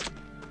milk.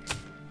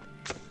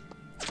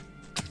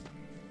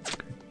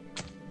 Okay.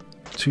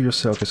 To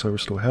yourself, okay, so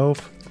restore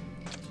health.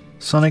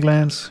 Sonic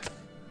Lance.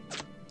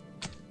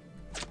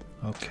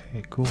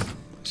 Okay, cool.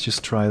 Let's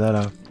just try that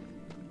out.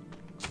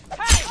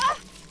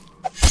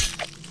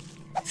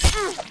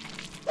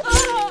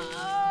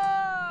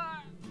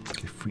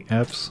 Okay, free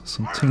apps,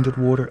 some tainted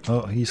water.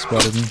 Oh, he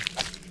spotted me.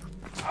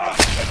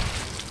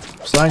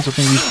 Besides, I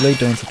think these Blade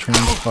Dancer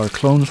trainers are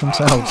clones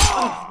themselves.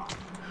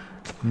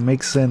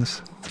 Makes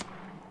sense.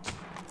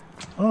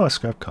 Oh,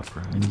 scrap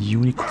copper and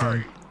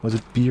unicorn. Was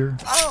it beer?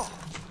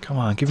 Come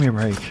on, give me a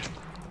break.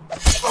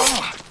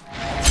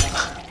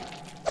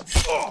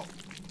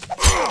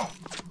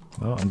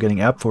 Well, I'm getting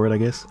app for it, I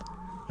guess.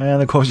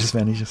 And the course just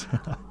vanishes.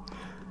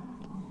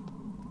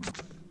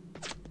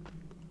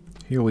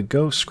 Here we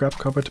go, scrap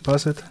copper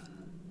deposit.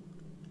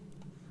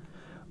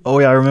 Oh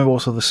yeah, I remember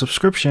also the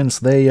subscriptions.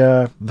 They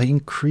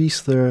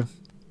increase the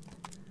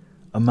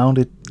amount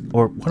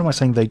or what am I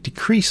saying? They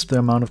decreased the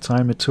amount of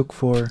time it took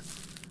for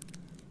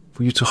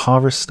you to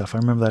harvest stuff. I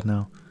remember that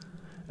now.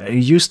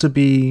 It used to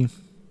be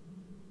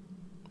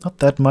not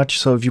that much.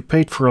 So if you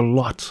paid for a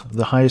lot,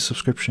 the highest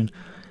subscription,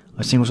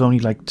 I think it was only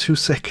like 2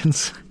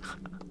 seconds.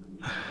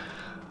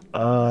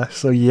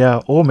 So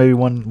yeah, or maybe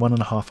one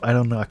and a half. I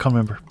don't know. I can't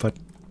remember. But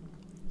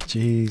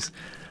jeez,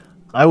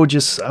 I would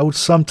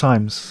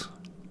sometimes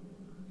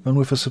run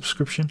with a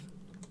subscription,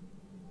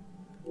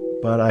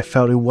 but I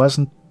felt it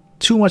wasn't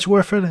too much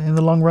worth it in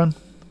the long run.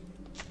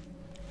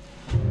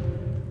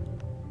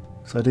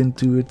 So I didn't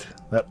do it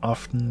that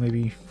often.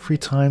 Maybe 3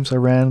 times I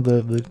ran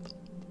the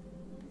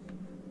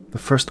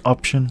first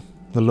option,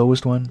 the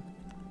lowest one.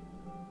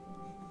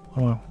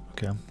 Oh,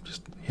 okay, I'm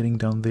just hitting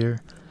down there.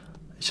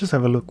 Let's just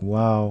have a look.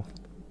 Wow,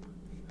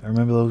 I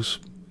remember those.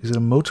 Is it a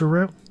motor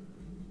rail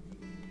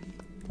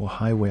or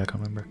highway? I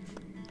can't remember.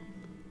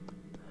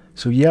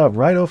 So yeah,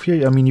 right off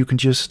here, I mean, you can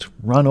just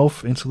run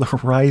off into the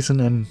horizon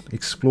and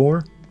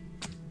explore,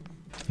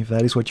 if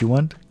that is what you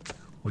want,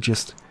 or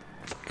just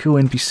kill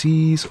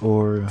NPCs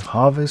or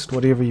harvest,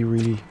 whatever you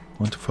really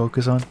want to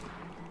focus on.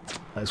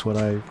 That's what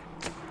I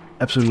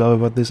absolutely love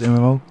about this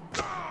MMO.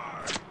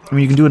 I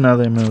mean, you can do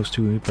another MMOs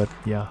too, but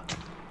yeah.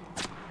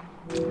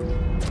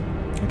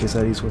 I guess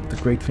that is what the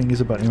great thing is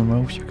about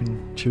MMOs, you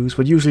can choose,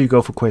 but usually you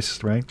go for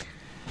quests, right?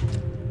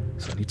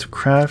 So I need to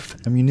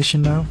craft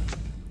ammunition now.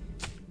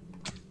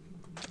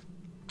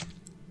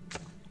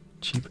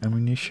 Cheap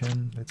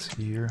ammunition, let's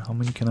see here, how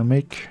many can I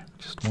make?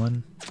 Just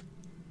one.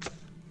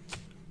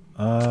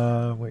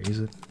 Where is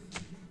it?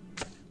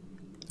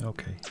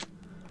 Okay.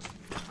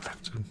 I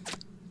have to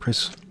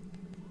press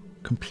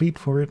complete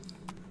for it.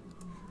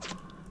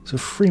 So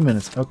 3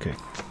 minutes, okay.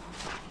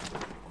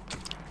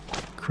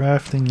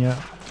 Crafting,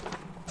 yeah.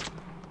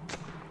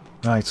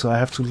 Right, so I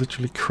have to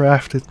literally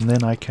craft it and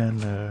then I can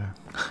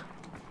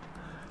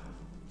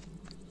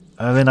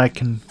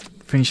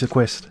finish the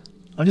quest.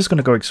 I'm just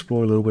gonna go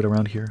explore a little bit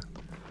around here.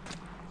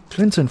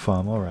 Clinton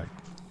Farm, alright.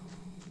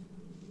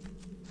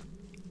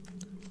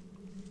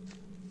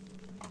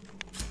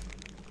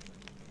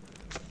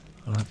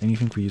 I don't have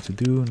anything for you to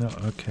do, no,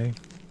 okay.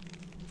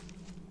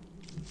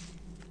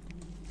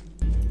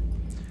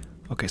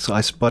 Okay, so I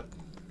spot...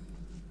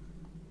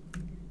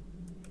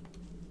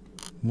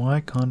 Why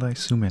can't I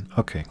zoom in?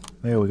 Okay,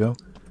 there we go.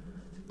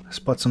 I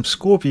spot some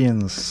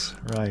scorpions,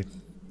 right.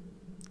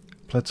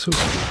 Plateau.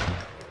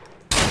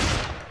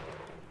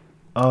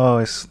 Oh,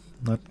 it's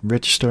not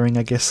registering,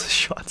 I guess,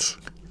 shots.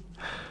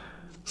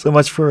 So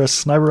much for a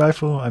sniper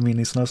rifle. I mean,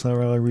 it's not a sniper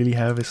rifle I really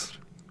have. It's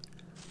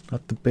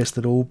not the best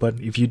at all, but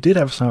if you did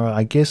have a sniper,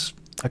 I guess...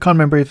 I can't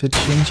remember if it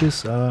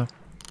changes. Like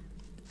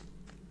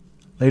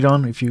later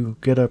on if you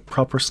get a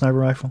proper sniper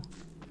rifle.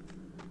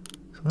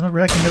 So they're not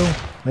racking at all.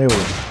 There we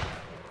go.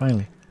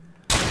 Finally.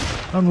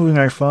 Not moving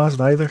very fast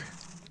either.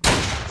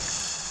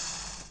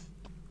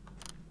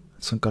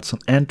 So got some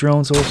ant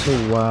drones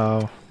also.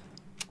 Wow.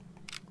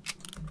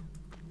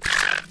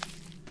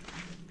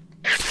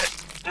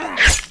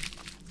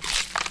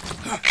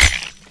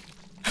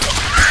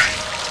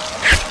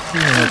 Yeah,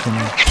 I can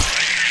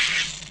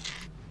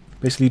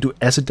basically do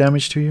acid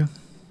damage to you.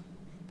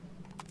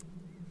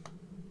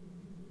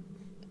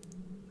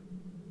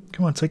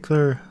 Come on, take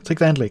the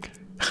ant leg.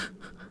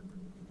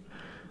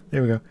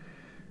 There we go.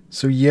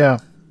 So yeah,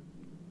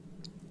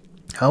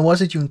 how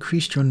was it you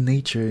increased your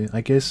nature?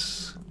 I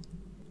guess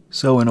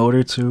so. In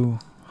order to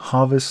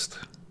harvest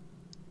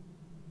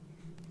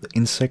the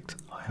insect,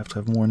 I have to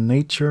have more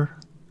nature.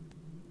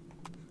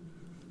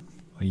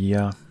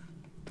 Yeah,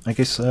 I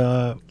guess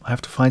I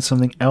have to find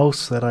something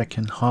else that I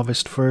can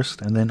harvest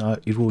first, and then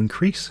it will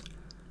increase.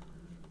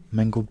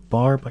 Mangled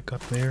barb I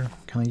got there.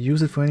 Can I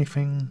use it for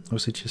anything, or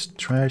is it just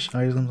trash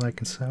items I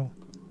can sell?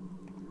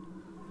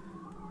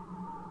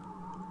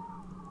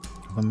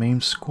 A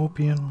maimed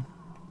scorpion.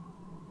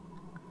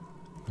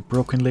 A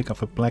broken leg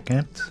of a black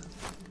ant.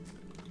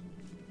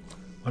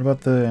 What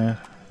about the...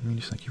 I mean,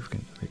 just like you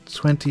can... Wait,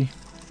 20.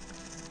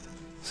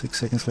 6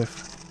 seconds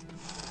left.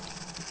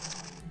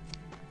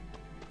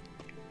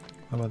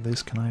 What about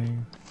this? Can I...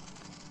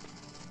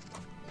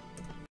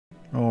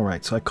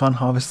 Alright, so I can't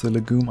harvest the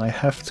legume. I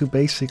have to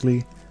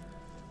basically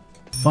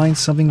find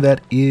something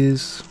that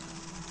is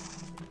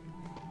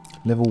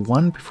level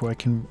 1 before I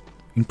can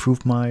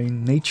improve my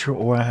nature,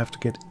 or I have to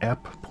get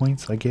app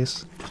points, I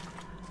guess.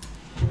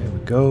 There we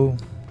go.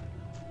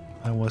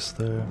 That was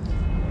the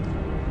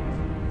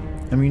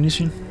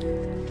ammunition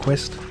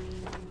quest.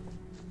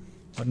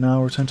 But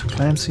now return to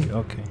Clancy.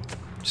 Okay,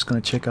 just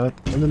gonna check out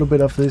a little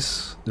bit of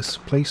this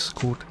place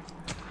called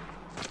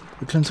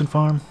the Clinton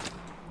Farm.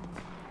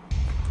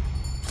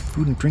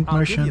 Food and drink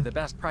merchant. I'll give you the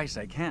best price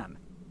I can.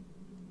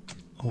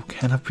 Oh,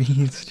 can of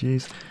beans,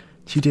 jeez.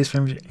 2 days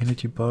family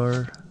energy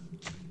bar.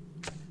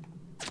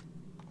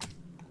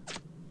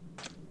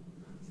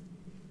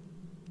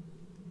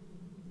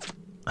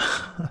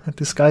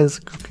 This guy is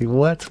cookie.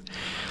 What?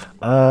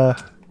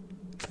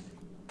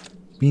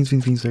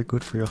 Beans are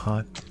good for your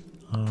heart.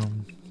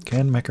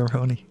 Canned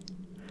macaroni.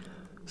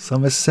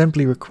 Some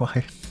assembly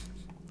required.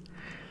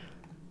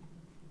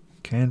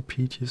 Canned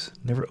peaches.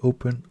 Never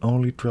open.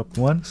 Only drop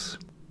once.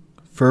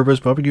 Ferber's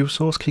barbecue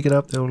sauce. Kick it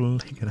up. They'll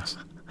lick it up.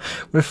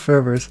 With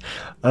Ferber's.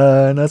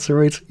 Not so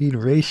right to eat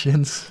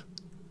rations.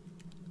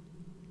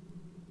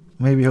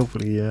 Maybe,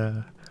 hopefully,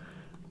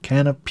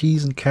 can of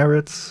peas and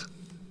carrots.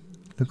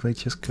 Look like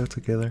just go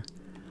together.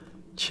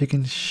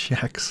 Chicken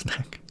shack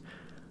snack.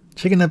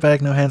 Chicken in a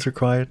bag, no hands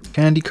required.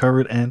 Candy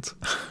covered ant.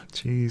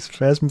 Jeez.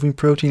 Fast moving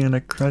protein in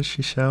a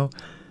crunchy shell.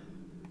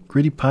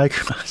 Gritty pie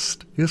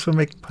crust. Used for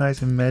making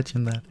pies,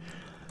 imagine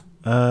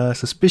that.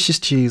 Suspicious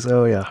cheese.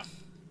 Oh yeah.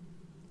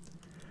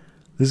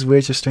 This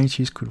wedge of strange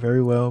cheese could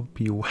very well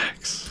be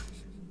wax.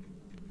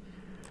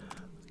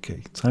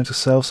 Okay, time to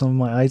sell some of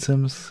my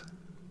items.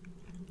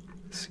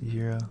 Let's see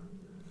here.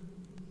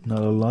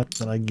 Not a lot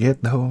that I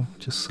get though,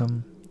 just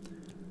some.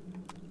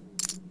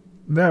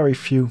 Very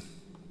few.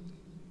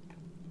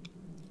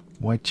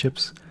 White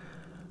chips.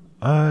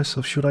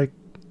 So should I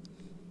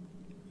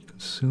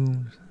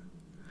consume?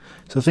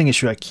 So the thing is,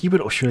 should I keep it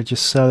or should I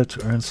just sell it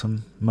to earn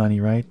some money,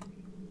 right?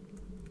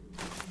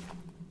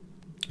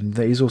 And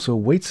there is also a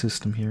weight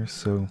system here,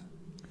 so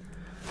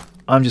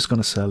I'm just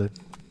gonna sell it.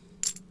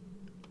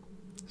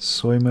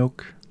 Soy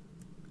milk.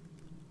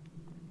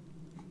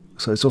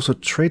 So it's also a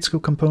trade skill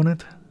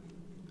component.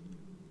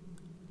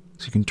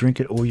 So you can drink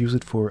it or use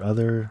it for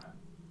other...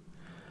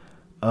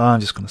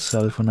 I'm just gonna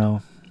sell it for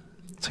now.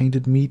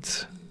 Tainted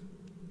meat.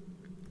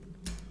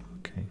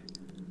 Okay.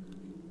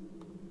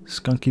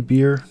 Skunky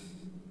beer.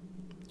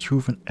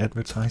 Truth and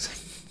advertising.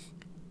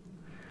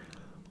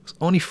 It's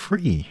only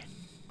free.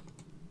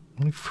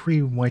 Only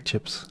 3 white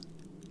chips.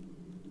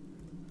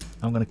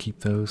 I'm gonna keep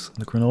those.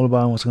 The granola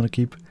bar I was gonna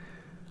keep.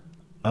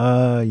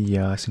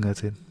 Yeah, I think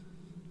that's it.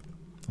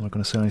 I'm not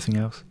gonna sell anything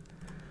else.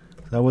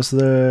 That was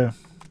the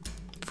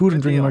food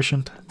and drink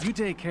merchant. You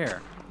take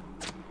care.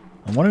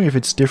 I'm wondering if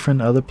it's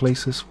different other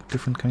places,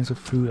 different kinds of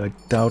food. I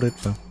doubt it,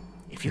 but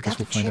if you I guess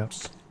we'll find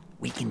chips, out.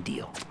 We can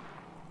deal.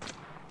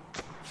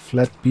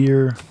 Flat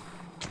beer.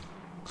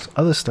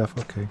 Other stuff,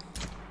 okay.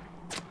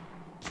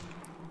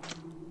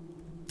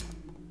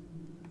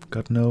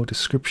 Got no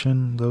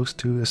description, those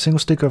two. A single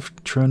stick of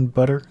churned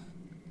butter.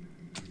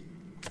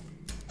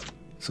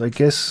 So I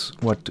guess,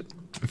 what,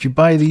 if you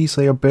buy these,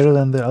 they are better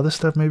than the other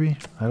stuff maybe?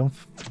 I don't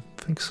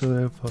think so.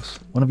 There was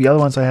one of the other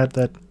ones I had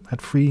that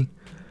had free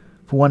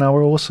for 1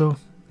 hour also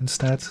in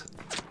stats.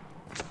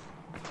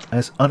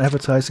 As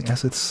unappetizing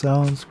as it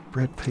sounds,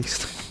 bread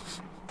paste.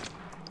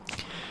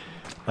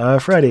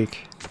 Fried egg.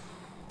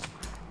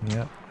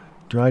 Yeah.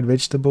 Dried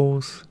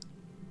vegetables.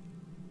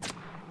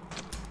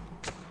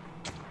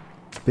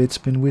 Bit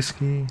spin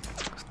whiskey.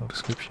 There's no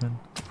description.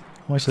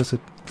 How much does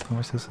it?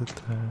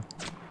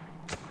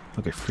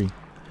 Okay, free.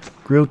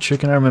 grilled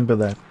chicken, I remember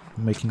that.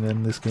 Making that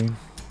in this game.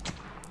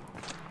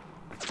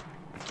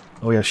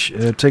 Oh yeah,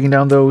 taking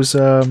down those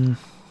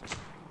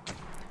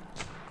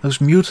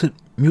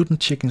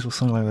mutant chickens or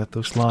something like that.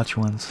 Those large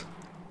ones.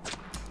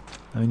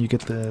 And then you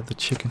get the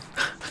chicken.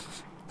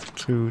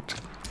 to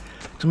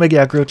make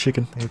grilled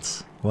chicken.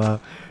 It's wow.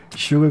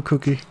 Sugar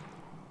cookie.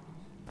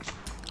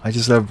 I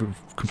just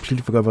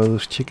completely forgot about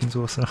those chickens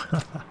also.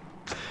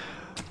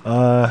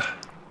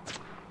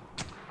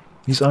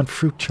 These aren't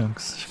fruit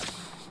chunks.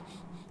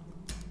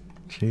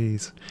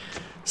 Jeez.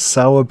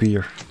 Sour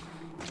beer.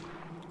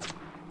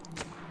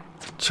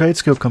 Trade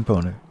skill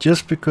component.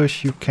 Just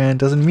because you can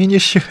doesn't mean you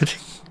should.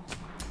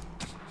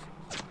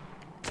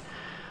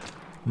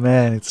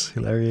 Man, it's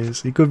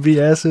hilarious. It could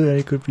be acid and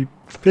it could be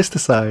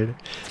pesticide.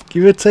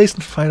 Give it a taste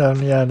and find out.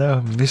 Yeah,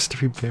 no.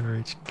 Mystery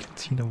beverage.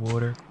 Cantina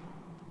water.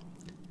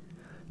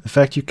 The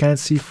fact you can't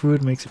see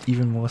food makes it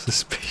even more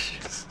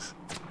suspicious.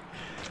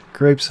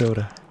 Grape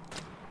soda.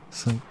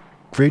 Some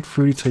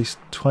grapefruity taste,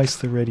 twice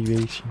the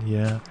radiation.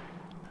 Yeah.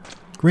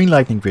 Green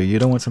lightning beer. You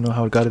don't want to know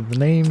how it got in the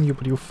name,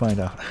 but you'll find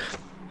out.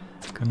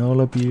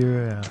 Granola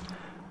beer.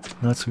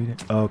 Not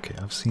sweet. Okay,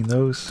 I've seen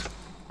those.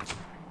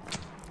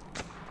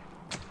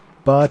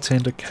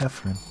 Bartender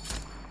Catherine.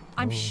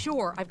 I'm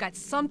sure I've got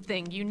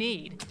something you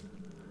need.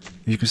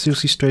 You can still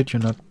see straight,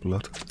 you're not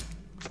blood.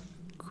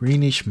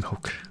 Greenish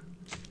milk.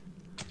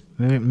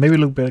 Maybe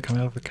look better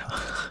coming out of the car.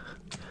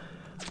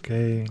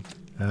 Okay.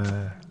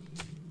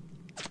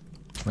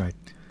 Right.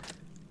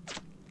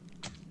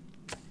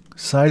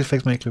 Side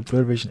effects make look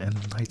blurred vision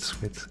and night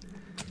sweat.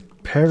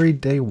 Perry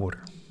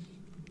Daywater.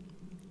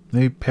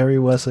 Maybe Perry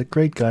was a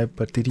great guy,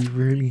 but did he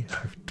really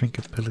have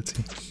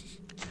drinkability?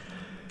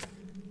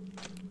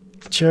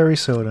 Cherry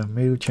soda,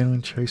 made with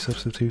genuine cherry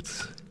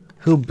substitutes.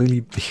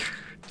 Hillbilly beer.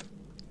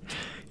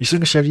 You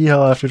shouldn't shout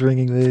yeehaw after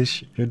drinking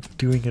this. You're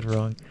doing it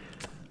wrong.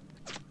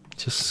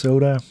 Just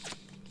soda.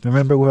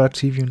 Remember, without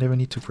teeth you never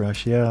need to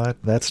brush. Yeah,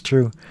 that's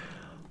true.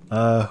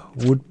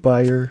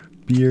 Woodbuyer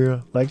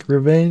beer, like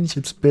revenge.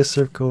 It's best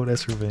served cold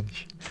as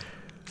revenge.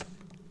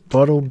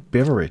 Bottled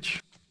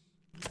beverage.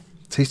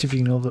 Tasty if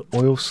you know the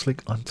oil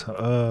slick on top.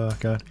 Oh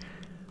god.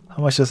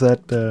 How much is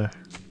that?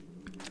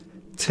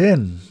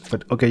 10.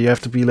 But okay, you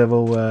have to be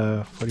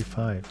level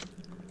 45.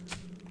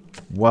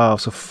 Wow,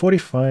 so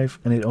 45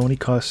 and it only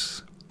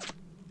costs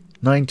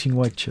 19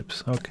 white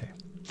chips. Okay.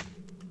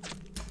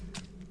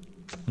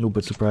 A little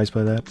bit surprised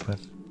by that, but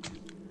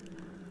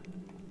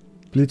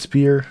Blitz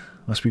beer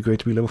must be great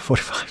to be level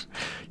 45.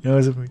 You know,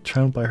 as if we're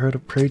trampled by a herd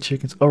of prairie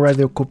chickens. Oh right,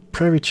 they're called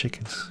prairie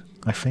chickens,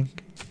 I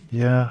think.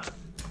 Yeah,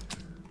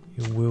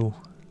 you will.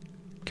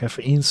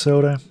 Caffeine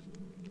soda.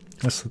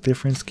 What's the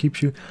difference?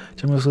 Keeps you.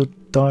 Also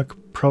dark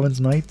Province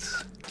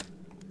Nights.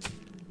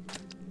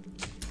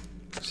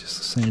 It's just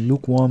the same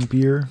lukewarm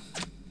beer.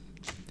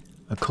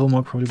 A cold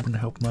mug probably wouldn't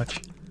help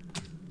much.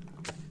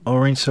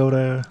 Orange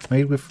soda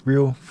made with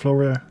real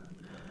flora.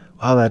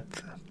 Wow, that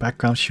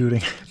background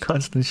shooting.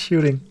 Constant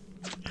shooting.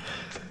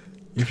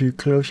 If you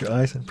close your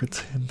eyes and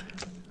pretend.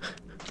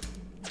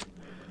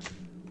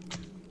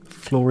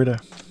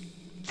 Florida.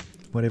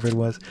 Whatever it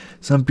was.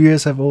 Some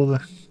beers have all the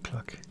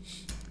clock.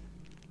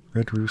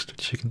 Red Rooster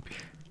chicken beer.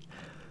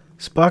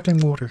 Sparkling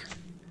water.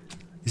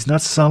 It's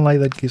not sunlight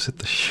that gives it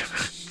the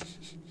shiver.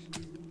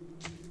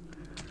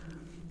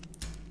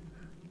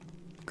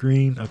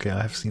 Green. Okay,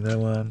 I've seen that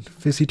one.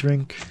 Fizzy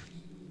drink.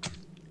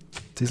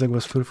 Tastes like it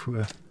was put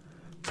through a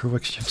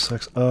production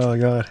sucks. Oh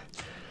god.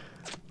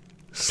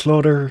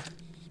 Slaughter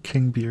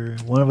King beer.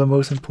 One of the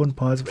most important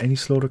parts of any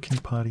Slaughter King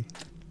party.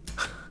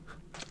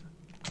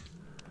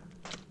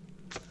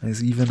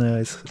 It's even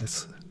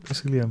it's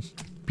basically a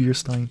beer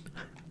stein.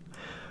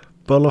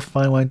 Bottle of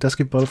fine wine,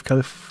 Dusky bottle of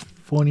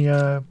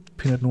California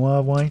Pinot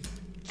Noir wine.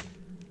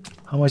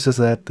 How much is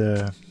that?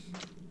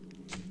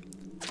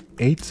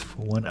 8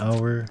 for 1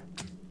 hour.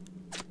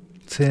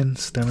 10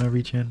 stamina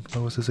regen.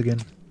 What was this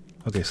again?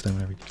 Okay,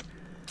 stamina regen.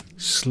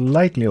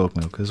 Slightly oat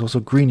milk. There's also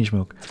greenish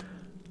milk.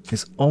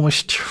 It's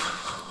almost true.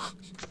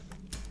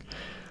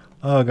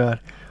 Oh god.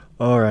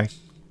 Alright.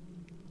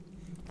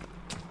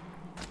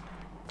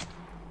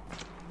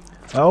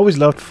 I always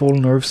loved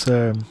Fallen Earth's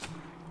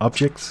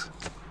objects.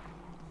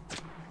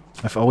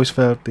 I've always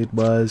felt it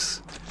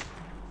was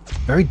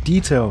very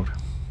detailed.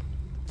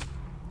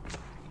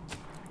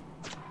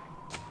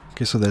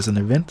 Okay, so there's an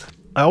event.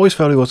 I always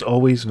felt it was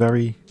always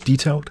very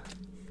detailed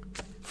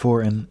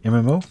for an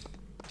MMO.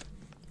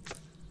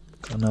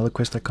 Another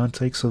quest I can't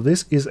take. So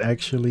this is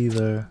actually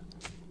the...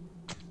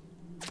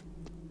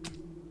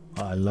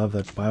 Oh, I love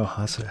that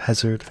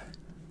biohazard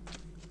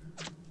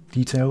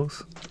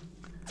details.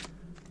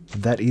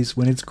 That is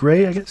when it's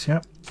grey, I guess.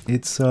 Yeah,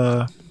 it's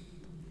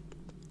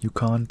you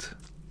can't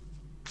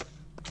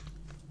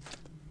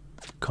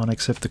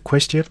accept the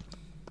quest yet.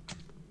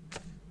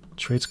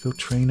 Trade skill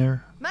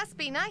trainer. Must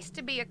be nice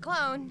to be a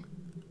clone.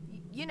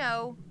 You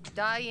know,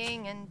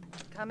 dying and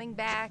coming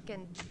back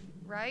and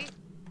right?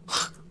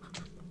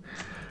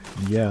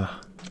 Yeah,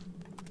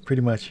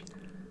 pretty much.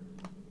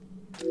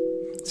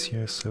 It's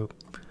here, so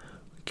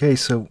okay,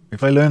 so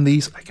if I learn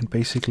these I can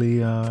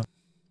basically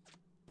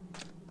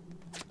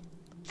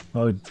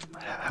Oh, it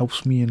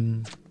helps me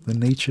in the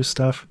nature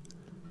stuff.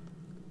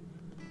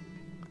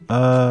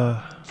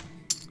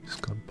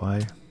 Just gotta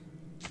buy.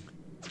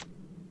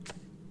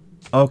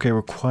 Okay,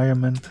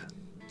 requirement.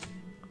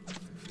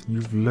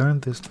 You've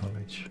learned this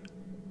knowledge.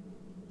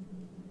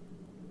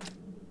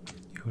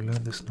 You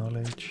learned this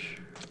knowledge.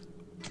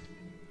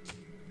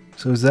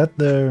 So is that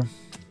the...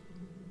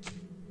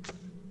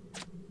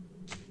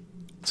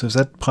 So is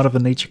that part of the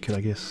nature kit,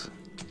 I guess?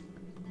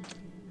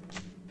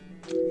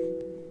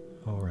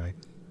 Alright.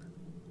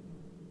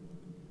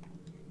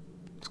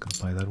 Just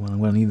gonna buy that one.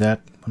 I'm gonna need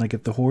that when I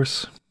get the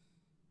horse.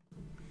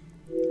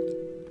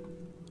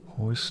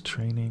 Horse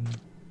training.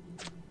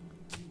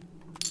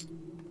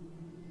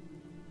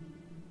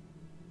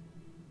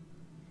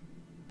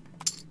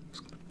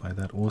 Just gonna buy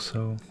that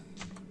also.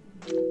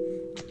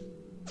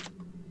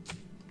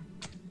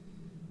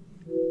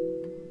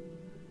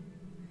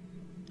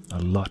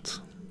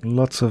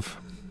 Lots of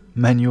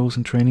manuals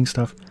and training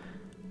stuff.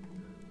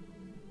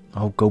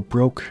 I'll go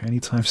broke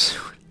anytime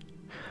soon.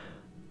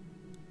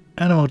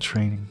 Animal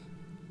training.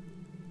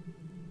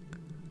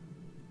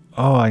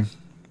 Oh,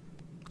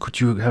 could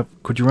you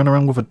run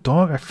around with a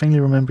dog? I faintly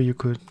remember you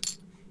could.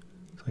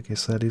 So I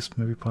guess that is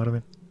maybe part of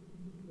it.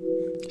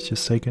 Let's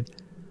just take it.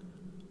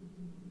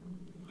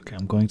 Okay,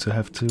 I'm going to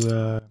have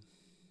to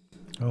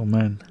oh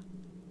man.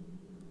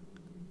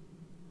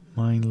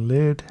 Mine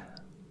lid.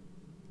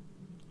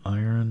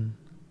 Iron.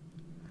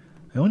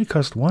 It only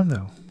cost one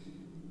though.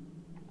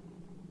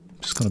 I'm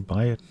just gonna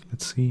buy it.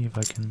 Let's see if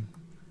I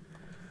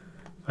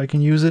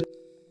can use it.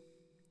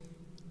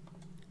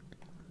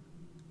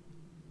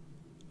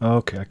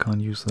 Okay, I can't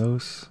use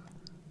those.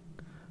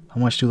 How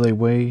much do they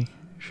weigh?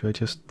 Should I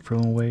just throw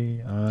them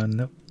away?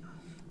 Nope.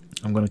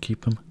 I'm gonna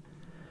keep them.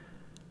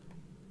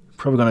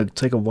 Probably gonna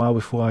take a while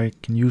before I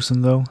can use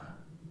them though.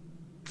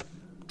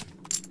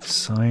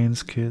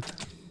 Science kit.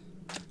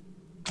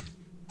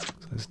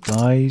 So there's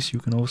dice you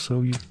can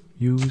also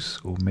use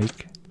or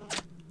make.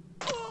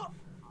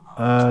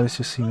 Let's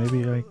just see,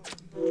 maybe I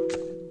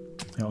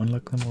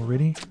unlock them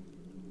already?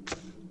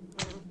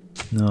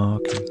 No,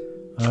 okay.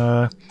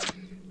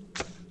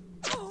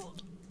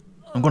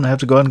 I'm gonna have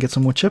to go out and get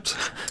some more chips.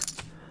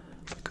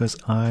 Because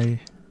I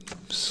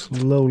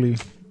slowly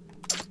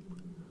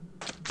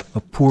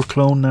a poor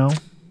clone now.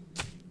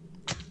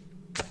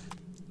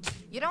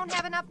 You don't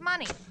have enough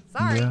money.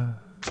 Sorry. Yeah.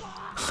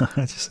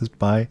 It just says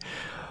buy.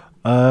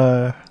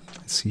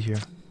 Let's see here.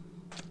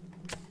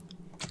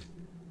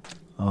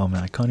 Oh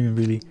man, I can't even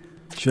really...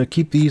 Should I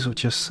keep these or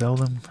just sell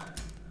them?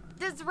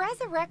 Does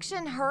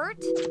resurrection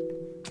hurt?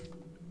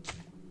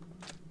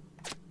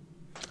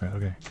 Right,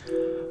 okay.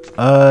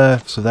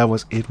 So that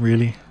was it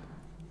really.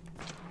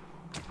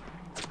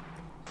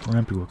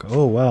 Rampy worker.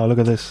 Oh wow, look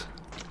at this.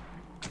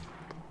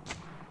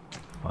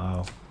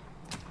 Wow.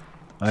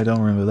 I don't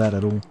remember that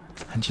at all.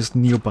 And just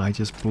nearby,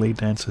 just blade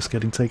dancers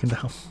getting taken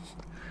down.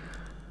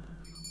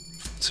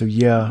 So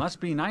yeah. It must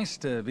be nice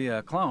to be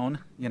a clone,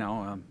 you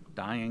know,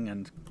 dying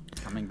and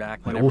coming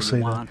back whenever I will say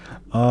you want.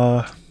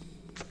 That.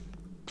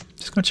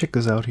 Just gonna check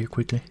this out here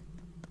quickly.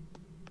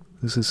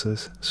 This is a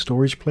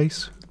storage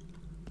place.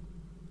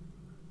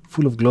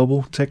 Full of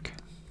global tech.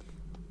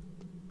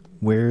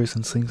 Wares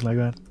and things like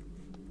that.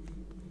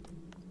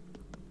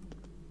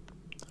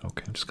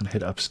 Okay, I'm just gonna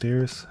head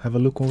upstairs. Have a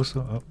look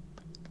also. Oh.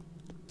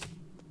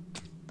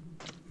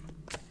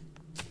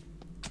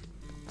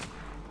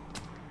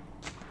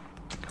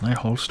 Can I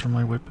holster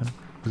my weapon?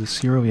 Was it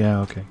 0? Yeah,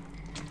 okay.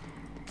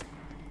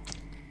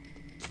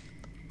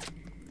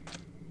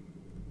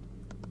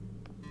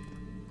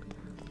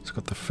 It's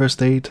got the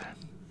first aid,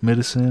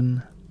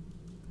 medicine.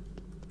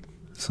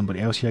 Somebody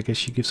else here, I guess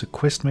she gives a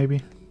quest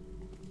maybe.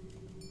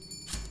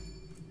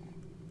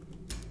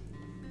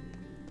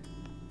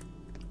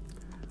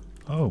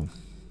 Oh,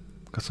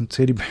 got some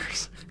teddy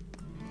bears.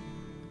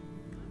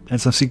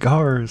 And some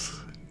cigars.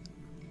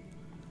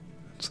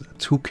 It's a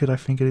toolkit, I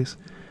think it is.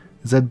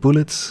 Is that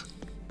bullets?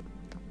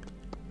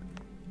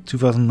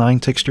 2009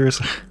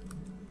 textures.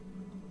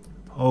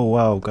 Oh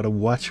wow, got a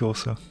watch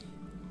also.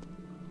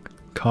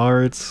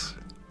 Cards.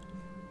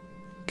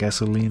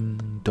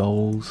 Gasoline,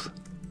 dolls.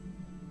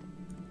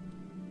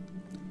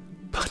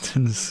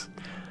 Buttons.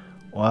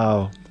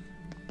 Wow.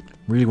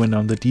 Really went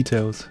down the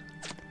details.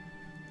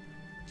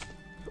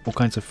 All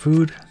kinds of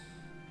food.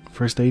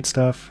 First aid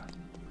stuff.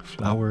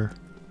 Flour.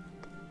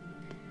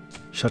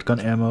 Shotgun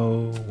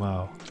ammo.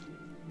 Wow.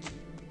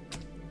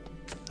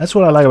 That's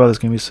what I like about this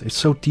game. It's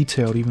so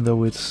detailed, even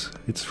though it's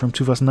from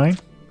 2009.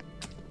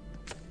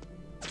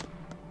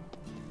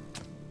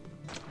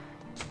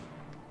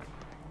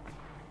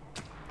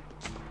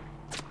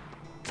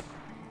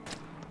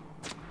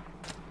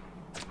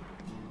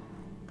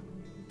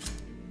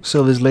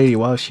 So this lady,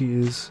 while she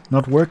is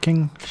not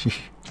working, she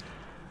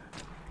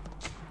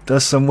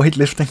does some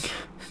weightlifting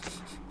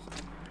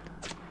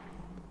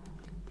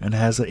and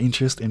has an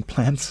interest in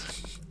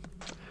plants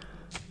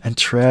and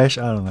trash.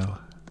 I don't know.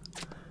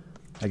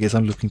 I guess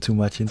I'm looking too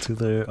much into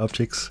the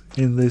objects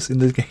in this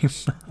game.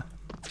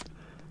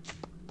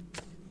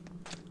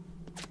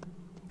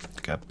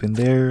 Okay, Okay, I've been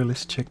there.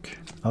 Let's check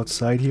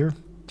outside here.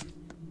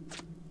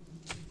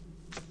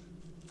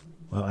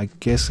 Well, I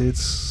guess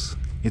it's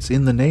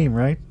in the name,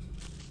 right?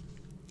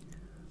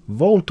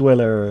 Vault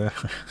Dweller.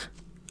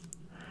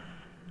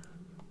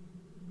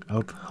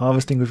 Out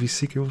harvesting with his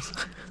sequels.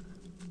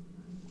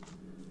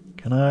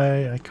 Can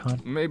I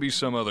can't. Maybe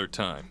some other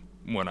time,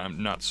 when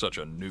I'm not such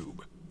a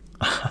noob.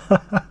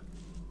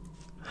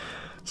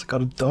 It's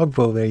got a dog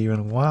bow there,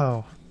 even.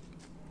 Wow.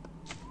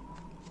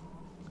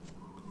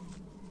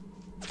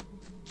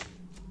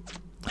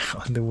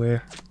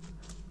 Underwear.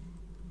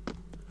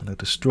 And a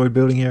destroyed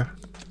building here.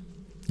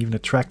 Even a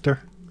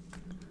tractor.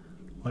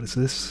 What is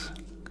this?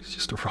 It's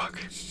just a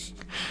rock.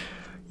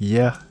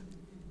 Yeah.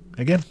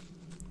 Again.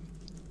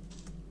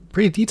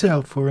 Pretty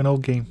detailed for an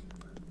old game.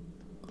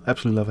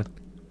 Absolutely love it.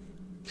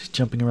 Just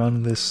jumping around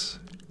in this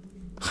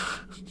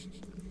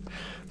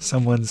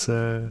someone's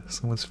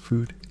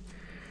food.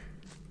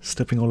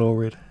 Stepping all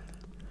over it.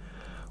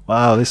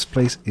 Wow, this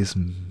place is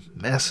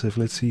massive.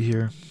 Let's see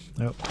here.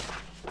 Oh.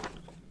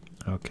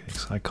 Okay,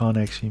 so I can't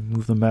actually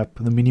move the map,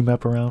 the mini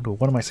map around, or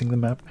what am I saying, the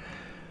map?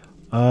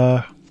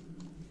 So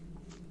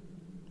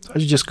I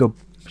should just go.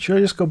 Should I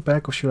just go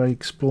back, or should I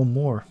explore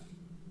more?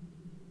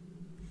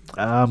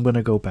 I'm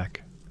gonna go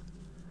back.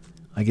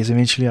 I guess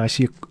eventually I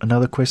see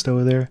another quest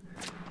over there.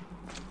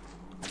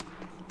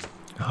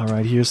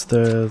 Alright, here's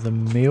the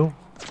mail.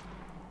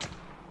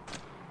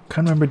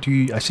 Can't remember,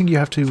 I think you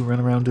have to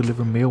run around and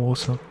deliver mail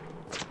also.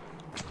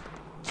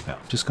 Yeah,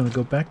 I'm just gonna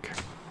go back.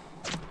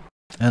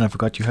 And I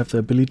forgot you have the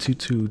ability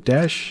to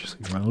dash, so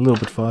you run a little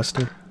bit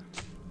faster.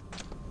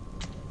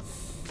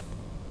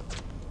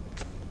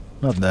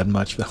 Not that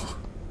much though.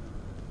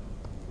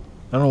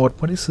 I don't know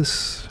what is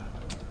this?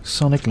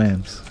 Sonic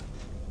lamps.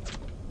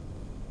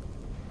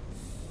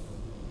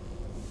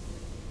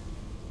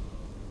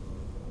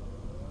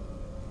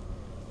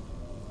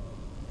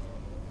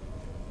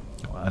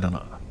 I don't know.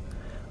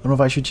 I don't know if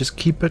I should just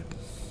keep it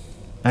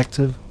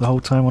active the whole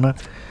time or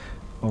not.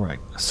 Alright,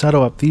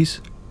 saddle up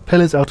these.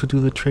 Pellets out to do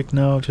the trick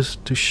now,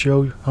 just to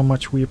show how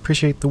much we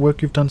appreciate the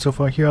work you've done so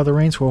far. Here are the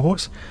reins for a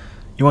horse.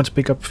 You want to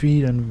pick up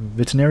feed and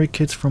veterinary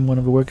kits from one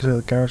of the workers at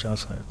the garage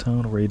outside of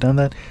town. Already done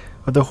that.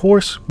 But the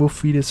horse will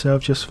feed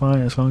itself just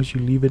fine as long as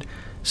you leave it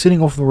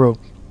sitting off the road.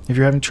 If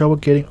you're having trouble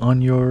getting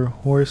on your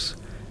horse,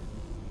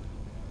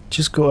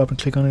 just go up and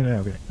click on it.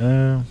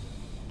 Okay.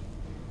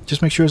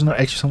 Just make sure it's not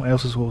actually someone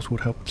else's horse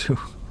would help too.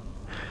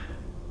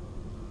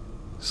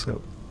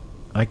 So,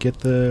 I get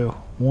the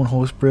 1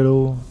 horse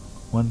bridle,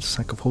 1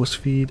 sack of horse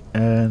feed,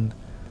 and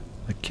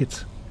a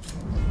kit.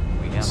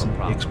 We have some a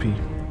problem. XP.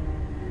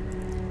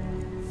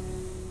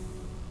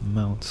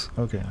 Mounts.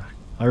 Okay,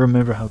 I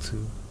remember how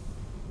to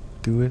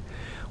do it.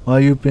 While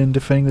you've been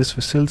defending this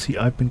facility,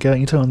 I've been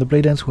gathering intel on the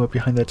Blade Dance who are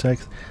behind the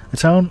attacks. The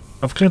town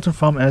of Clinton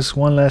Farm asks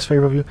one last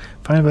favor of you: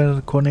 find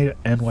the coordinator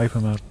and wipe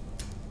him out.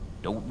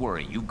 Don't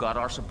worry, you got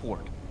our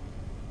support.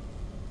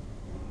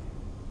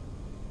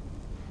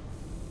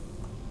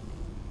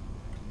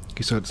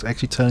 Okay, so it's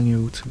actually telling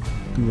you to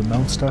do the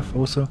mount stuff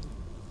also.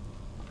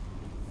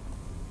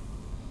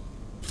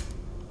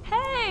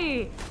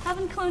 Hey!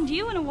 Haven't cloned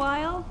you in a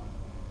while.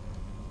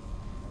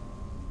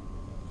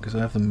 Because I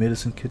have the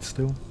medicine kit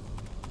still.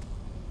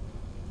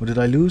 Or did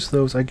I lose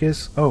those? I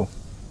guess. Oh.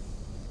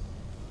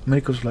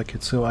 Medicals like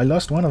it. So I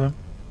lost one of them.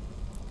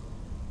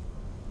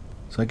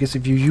 So I guess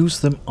if you use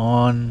them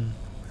on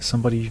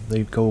somebody,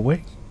 they go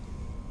away.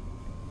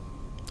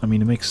 I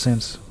mean, it makes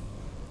sense.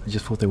 I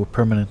just thought they were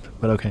permanent,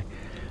 but okay.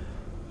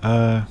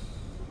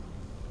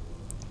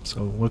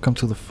 So welcome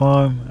to the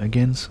farm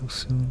again so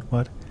soon.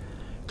 What?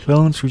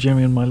 Clones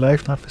regenerating my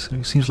life, not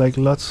facility. Seems like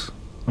lots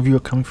of you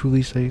are coming through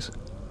these days.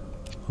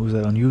 Oh, is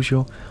that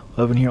unusual?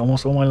 I've been here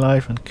almost all my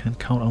life and can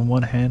count on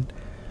one hand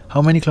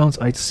how many clones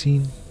I'd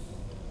seen.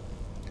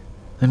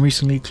 Then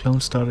recently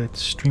clones started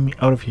streaming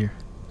out of here,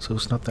 so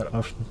it's not that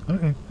often.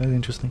 Okay, that's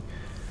interesting.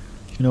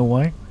 You know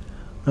why?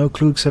 No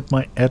clue, except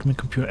my admin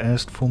computer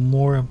asked for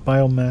more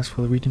biomass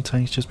for the region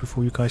tanks just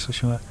before you guys are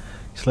showing up.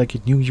 It's like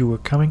it knew you were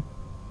coming.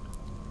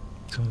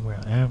 Tell me where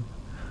I am.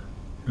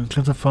 You're in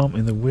Clinton Farm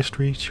in the West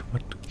Reach.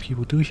 What do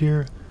people do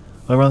here?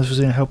 I run this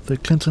facility and help the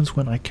Clintons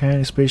when I can,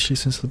 especially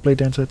since the Blade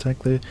Dancer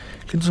attacked the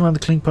Clintons around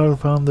the clean part of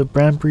the farm. The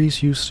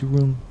Brambrees used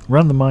to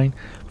run the mine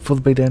before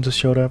the Blade Dancers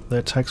showed up. The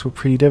attacks were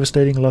pretty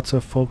devastating. Lots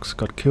of folks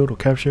got killed or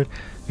captured.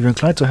 If you're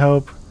inclined to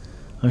help,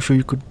 I'm sure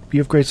you could be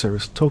of great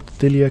service. Talk to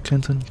Delia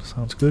Clinton.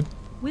 Sounds good.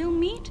 We'll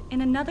meet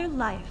in another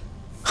life.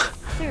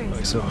 Seriously.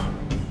 Okay, so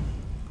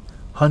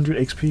 100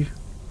 XP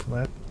for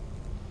that.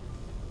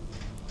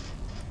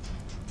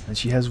 And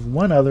she has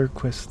one other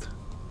quest.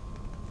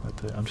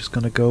 But I'm just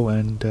gonna go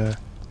and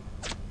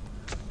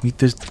meet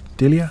this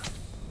Delia.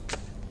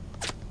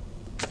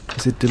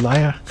 Is it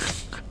Delia?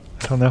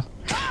 I don't know.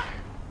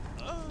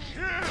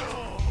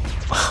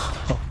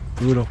 Oh,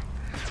 brutal.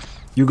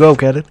 You go,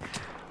 get it.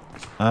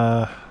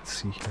 Let's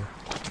see here.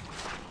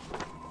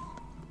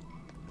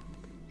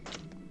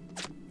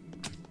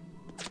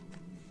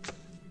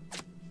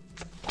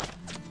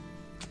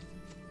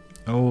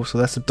 Oh, so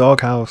that's the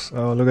doghouse.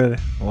 Oh, look at it.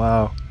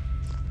 Wow.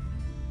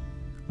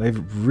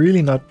 They've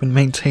really not been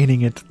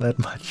maintaining it that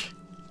much.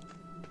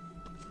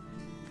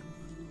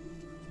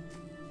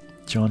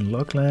 John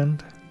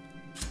Lockland.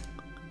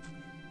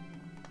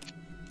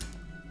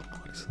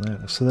 What is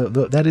that? So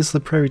that is the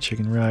prairie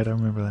chicken, right? I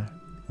remember that.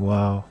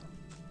 Wow.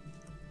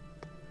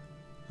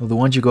 Well, the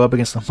ones you go up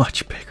against are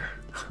much bigger.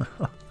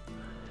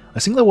 I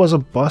think there was a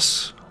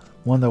boss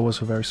one that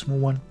was a very small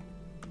one.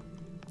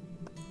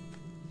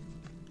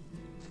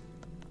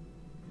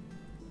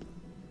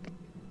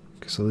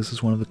 Okay, so this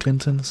is one of the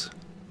Clintons.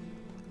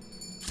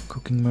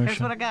 Cooking merchant. Here's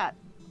what I got.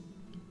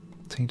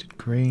 Tainted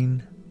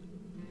grain.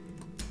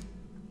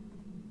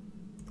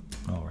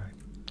 Alright.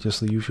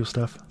 Just the usual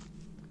stuff.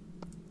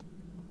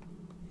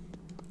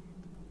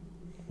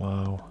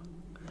 Wow.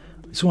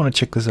 I just want to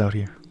check this out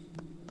here.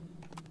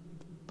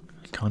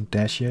 I can't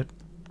dash yet.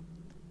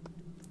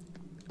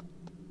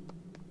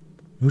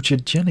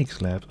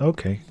 Mutagenics lab.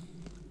 Okay.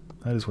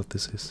 That is what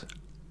this is.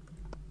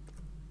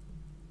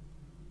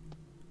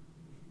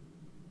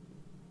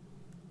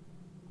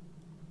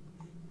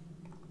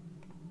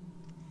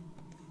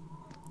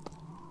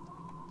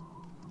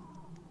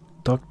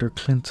 Dr.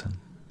 Clinton.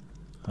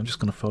 I'm just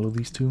gonna follow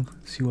these two,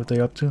 see what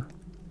they're up to.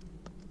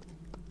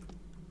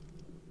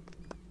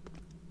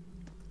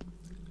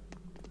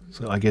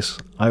 So I guess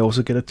I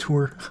also get a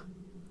tour.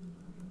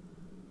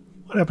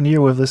 What happened here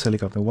with this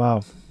helicopter?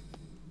 Wow.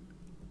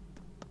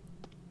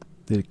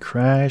 Did it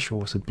crash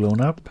or was it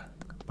blown up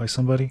by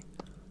somebody?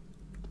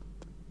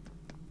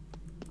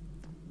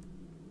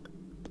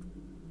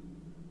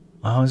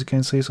 As you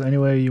can say, so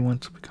anyway, you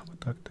want to become a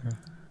doctor.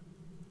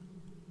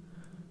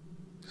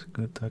 It's a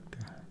good doctor.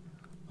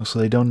 Oh, so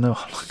they don't know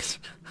how long it's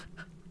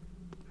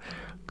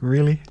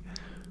really?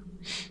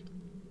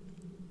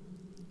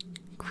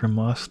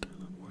 Cremost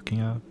working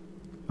out.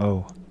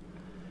 Oh.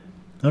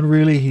 Not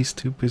really, he's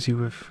too busy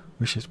with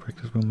Rich's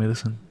practice room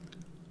medicine.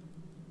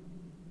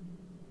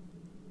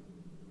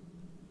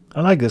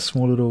 I like this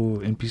small little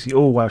NPC.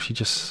 Oh wow, she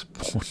just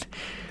spawned.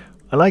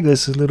 I like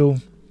this little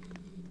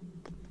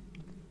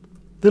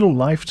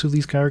life to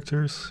these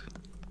characters.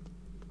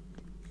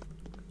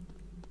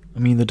 I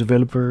mean, the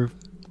developer,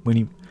 when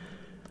he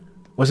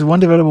was it one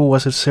developer or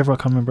was it several?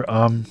 I can't remember.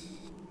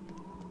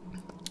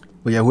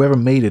 But yeah, whoever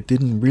made it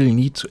didn't really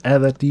need to add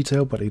that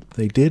detail, but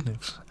they did. It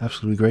was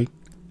absolutely great.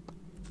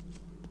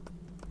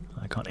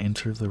 I can't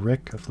enter the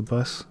wreck of the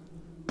bus.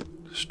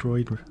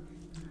 Destroyed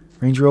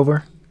Range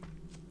Rover.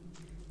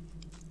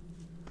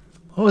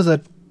 What was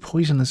that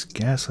poisonous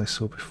gas I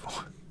saw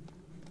before?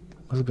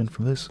 Must have been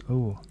from this.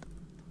 Oh.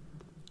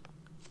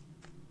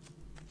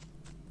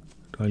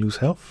 Do I lose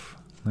health?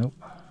 Nope.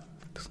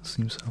 Doesn't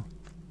seem so.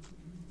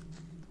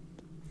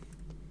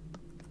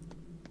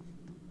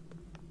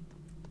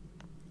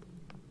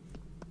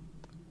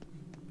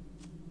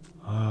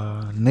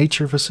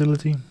 Nature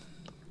facility.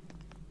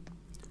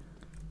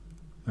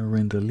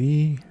 Miranda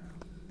Lee.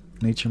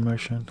 Nature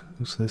merchant.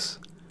 Who's this?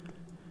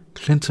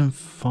 Clinton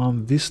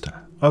Farm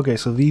Vista. Okay,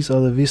 so these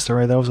are the Vista,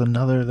 right? That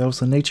was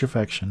the nature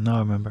faction. Now I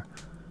remember.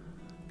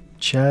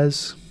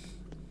 Chaz.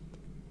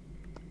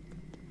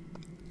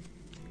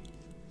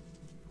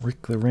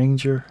 Rick the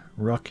Ranger.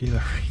 Rocky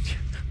the Ranger.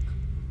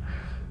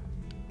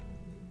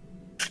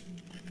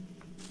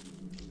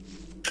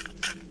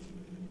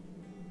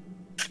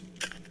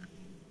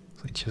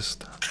 So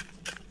just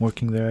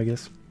working there, I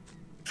guess.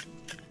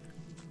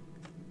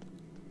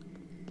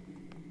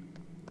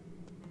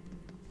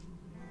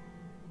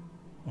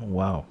 Oh,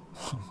 wow.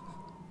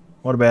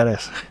 What a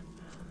badass.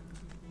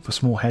 For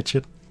small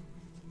hatchet.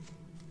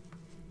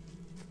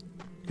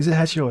 Is it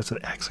hatchet or is it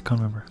axe? I can't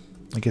remember.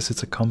 I guess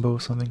it's a combo or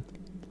something.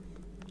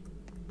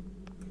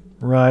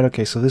 Right,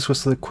 okay, so this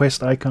was the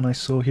quest icon I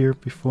saw here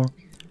before.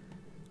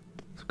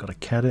 So got a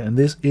cat, and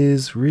this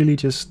is really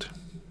just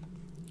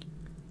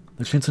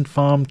the Clinton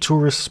Farm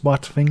tourist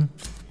spot thing.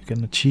 You get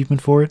an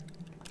achievement for it.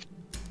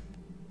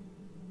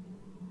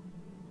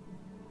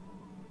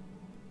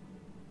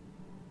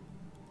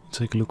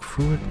 Take a look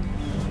through it.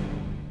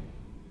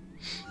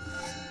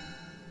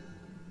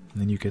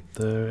 And then you get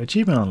the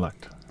achievement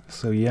unlocked.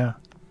 So yeah.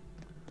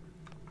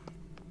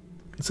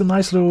 It's a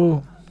nice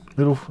little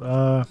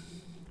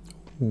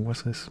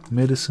what's this?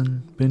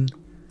 Medicine bin.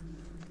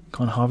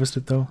 Can't harvest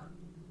it though.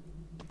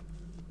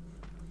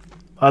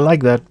 I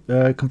like that.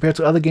 Compared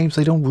to other games,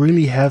 they don't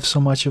really have so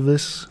much of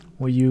this.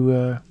 Where you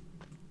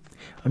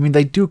I mean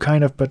they do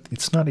kind of, but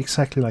it's not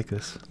exactly like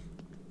this.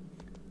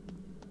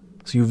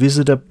 So you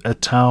visit a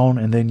town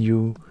and then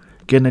you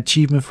get an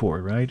achievement for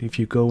it, right? If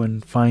you go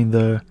and find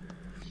a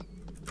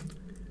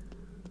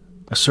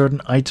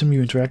certain item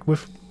you interact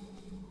with.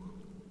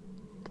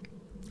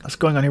 What's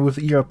going on here with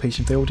the ER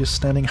patient? They were just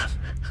standing up.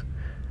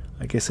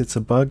 I guess it's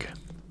a bug.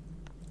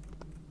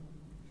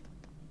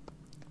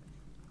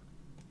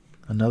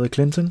 Another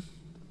Clinton.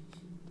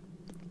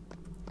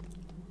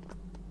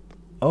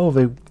 Oh,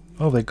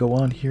 they go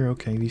on here.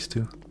 Okay, these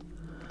two.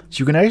 So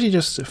you can actually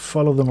just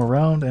follow them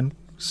around and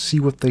see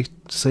what they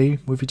say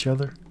with each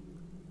other.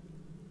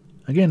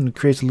 Again, it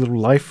creates a little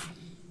life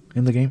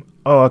in the game.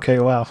 Oh, okay,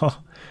 wow.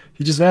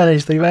 You just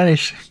vanish. They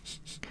vanish.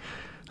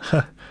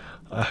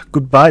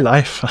 Goodbye,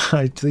 life.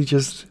 They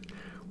just...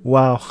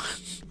 Wow.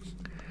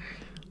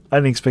 I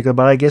didn't expect that,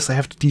 but I guess I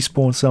have to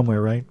despawn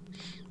somewhere, right?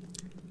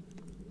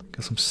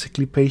 Got some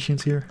sickly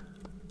patients here.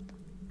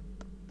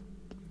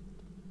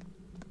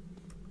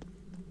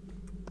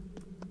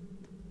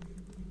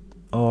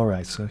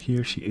 Alright, so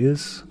here she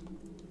is.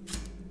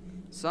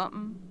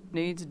 Something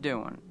needs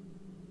doing.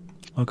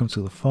 Welcome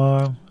to the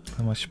farm.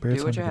 How much spare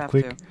Do what you time? have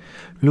Quick. to.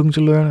 If you're looking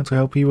to learn and to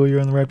help people, you're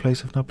in the right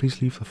place. If not,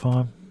 please leave the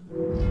farm.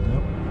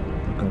 Nope,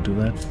 not gonna do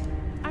that.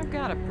 I've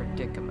got a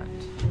predicament.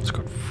 It's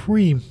got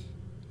free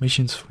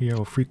missions here,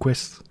 or free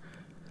quests.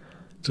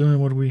 So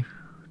what do we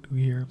do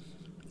here?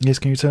 Yes,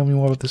 can you tell me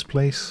more about this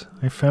place?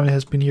 My family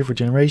has been here for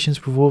generations.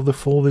 Before the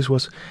fall, this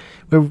was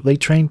where they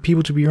trained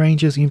people to be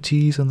rangers,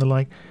 EMTs, and the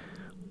like.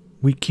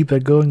 We keep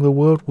that going. The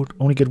world would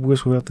only get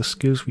worse without the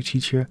skills we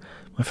teach here.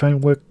 My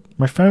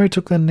family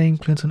took that name,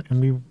 Clinton,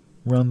 and we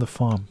run the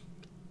farm.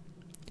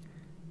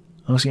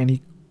 I don't see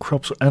any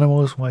crops or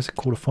animals. Why is it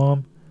called a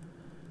farm?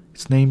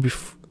 Its name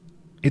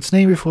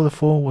before the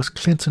fall was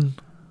Clinton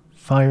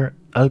Fire,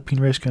 Alpine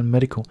Rescue and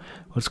Medical.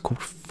 But it's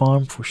called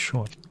farm for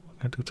short. What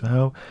can I do to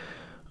help?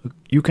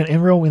 You can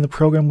enroll in the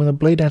program with a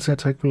blade dancer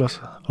attack plus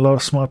a lot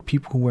of smart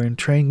people who were in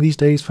training these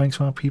days. Finding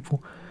smart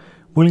people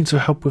willing to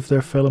help with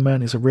their fellow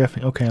man is a rare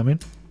thing. Okay, I'm in.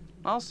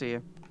 I'll see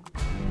you.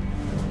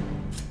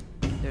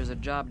 There's a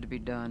job to be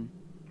done.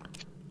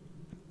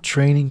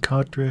 Training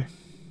cadre.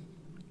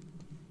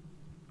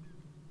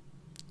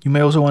 You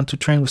may also want to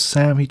train with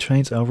Sam. He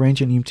trains our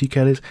ranger and EMT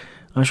cadets.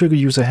 I'm sure you could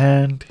use a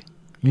hand.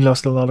 He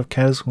lost a lot of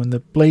cadets when the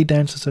blade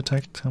dancers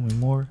attacked. Tell me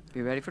more.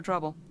 Be ready for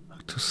trouble.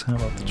 Talk to Sam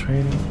about the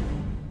training.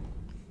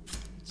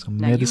 Some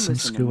Now medicine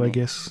skill, I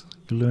guess.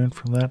 You learn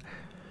from that.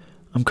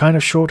 I'm kind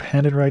of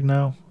short-handed right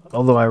now.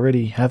 Although I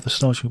already have the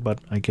snowshoe, but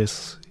I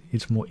guess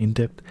it's more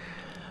in-depth.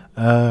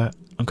 I'm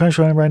kind of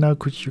short-handed right now.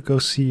 Could you go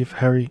see if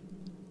Harry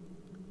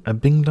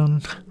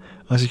Abingdon,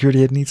 our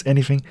security head, needs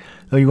anything?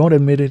 Though you won't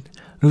admit it,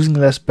 losing the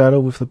last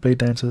battle with the blade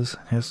dancers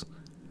has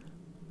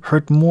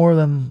hurt more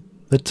than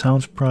the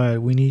town's pride.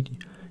 We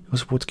need your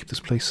support to keep this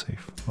place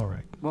safe.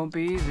 Alright. Won't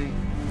be easy.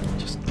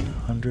 Just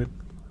 100.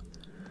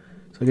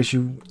 So I guess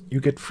you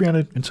get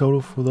 300 in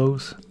total for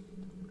those.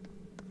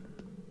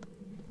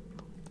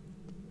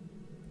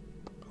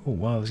 Oh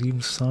wow, there's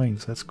even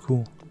signs. That's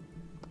cool.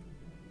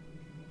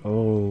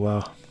 Oh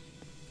wow.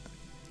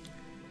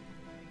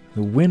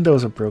 The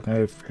windows are broken. I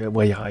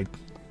don't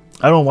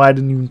know why I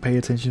didn't even pay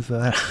attention to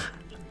that.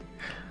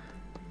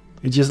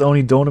 It just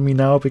only dawned on me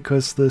now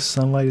because the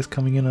sunlight is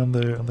coming in on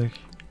the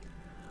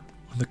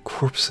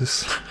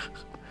corpses.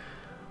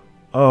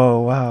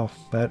 Oh wow,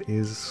 that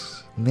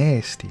is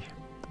nasty.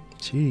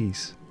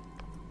 Jeez.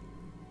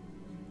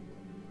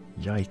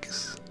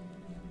 Yikes.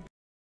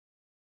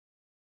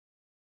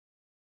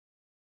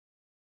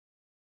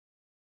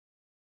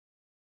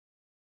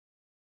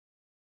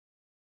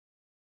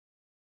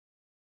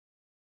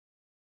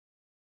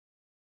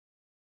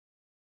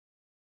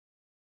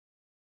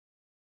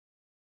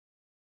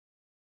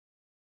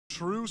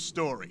 True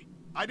story.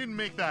 I didn't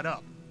make that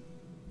up.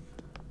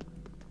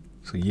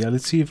 So yeah,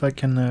 let's see if I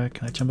can I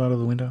jump out of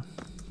the window?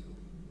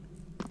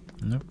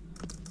 Nope.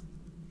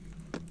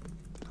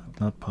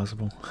 Not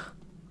possible.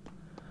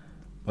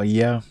 But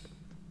yeah,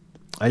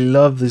 I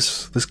love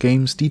this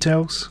game's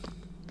details.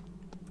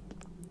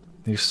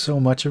 There's so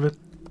much of it.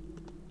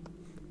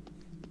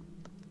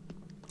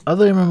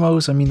 Other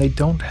MMOs, I mean, they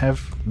don't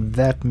have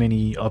that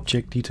many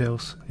object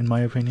details, in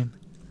my opinion.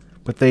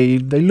 But they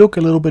look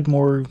a little bit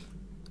more...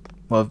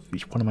 Well,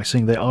 what am I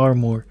saying? They are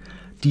more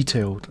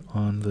detailed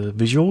on the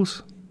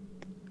visuals.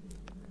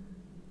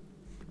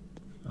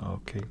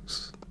 Okay,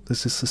 so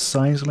this is the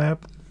science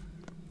lab.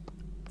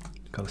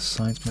 Got a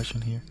science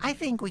mission here. I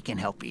think we can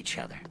help each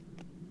other.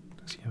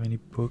 Does he have any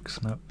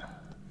books? No.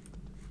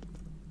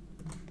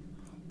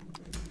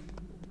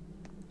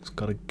 It's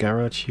got a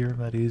garage here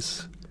that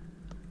is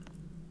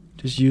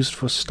just used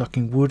for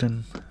stocking wood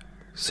and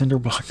cinder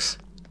blocks.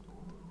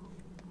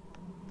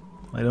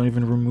 I don't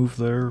even remove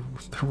the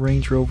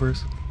Range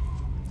Rovers.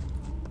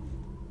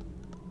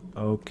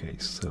 Okay,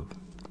 so...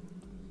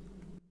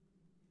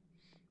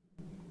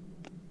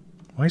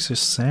 Why is there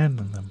sand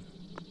in them?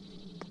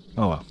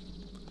 Oh well.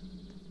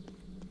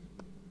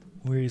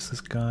 Where is this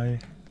guy?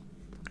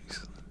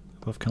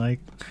 Above, can I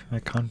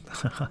can't.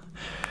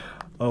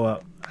 Oh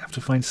well, I have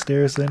to find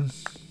stairs then.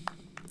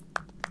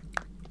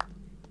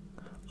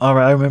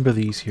 Alright, I remember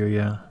these here,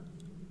 yeah.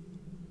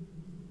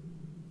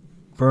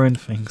 Burn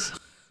things.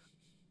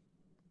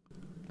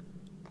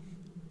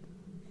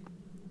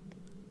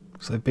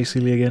 So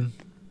basically again,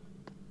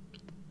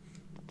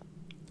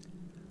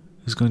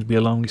 there's going to be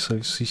a long... So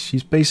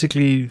she's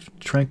basically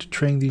trying to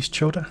train these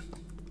Chota.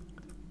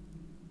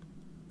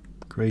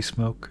 Grey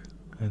smoke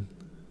and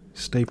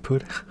stay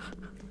put.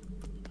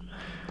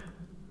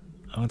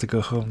 I want to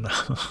go home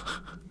now.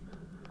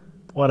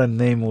 What a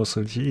name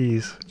also,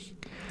 jeez.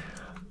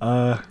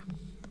 Let's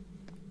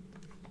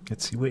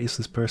see, where is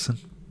this person?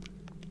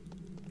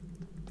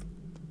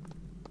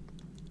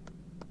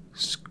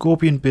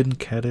 Scorpion bitten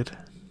cadet.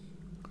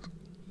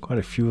 Quite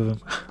a few of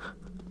them.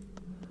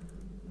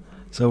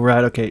 So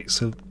right, okay,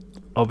 so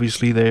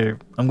obviously there,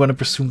 I'm gonna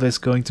presume there's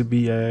going to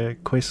be a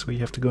quest where you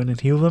have to go in and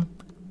heal them.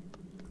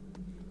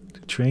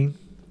 To train.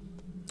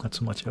 Not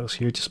so much else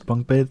here, just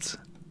bunk beds.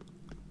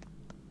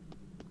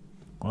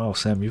 Wow,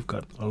 Sam, you've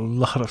got a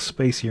lot of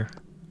space here.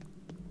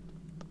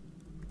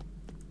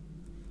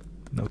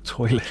 No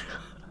toilet.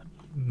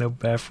 No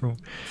bathroom.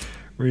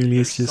 Really,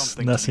 it's just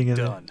nothing in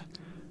there.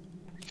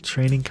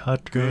 Training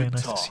cadre,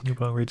 nice to see you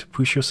about ready to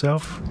push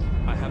yourself.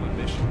 I have a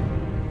mission.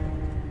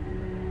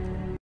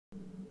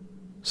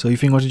 So you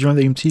think you want to join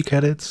the EMT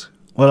cadets?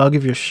 Well, I'll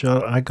give you a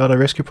shot. I got a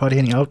rescue party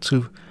heading out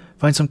to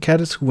find some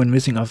cadets who went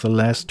missing after the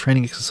last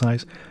training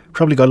exercise.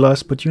 Probably got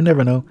lost, but you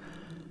never know.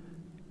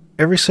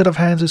 Every set of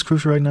hands is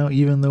crucial right now,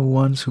 even the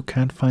ones who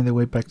can't find their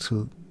way back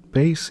to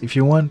base. If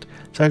you want,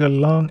 tag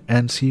along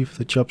and see if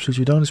the job suits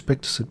you. Don't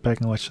expect to sit back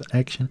and watch the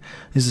action.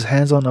 This is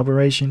hands-on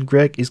operation.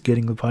 Greg is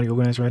getting the party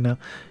organized right now.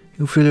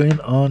 He'll fill you in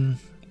on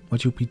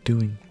what you'll be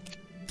doing.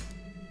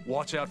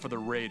 Watch out for the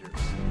raiders.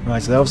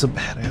 Right, so that was a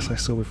badass I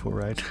saw before,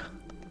 right?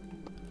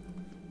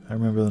 I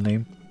remember the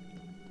name.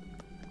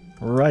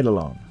 Right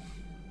along.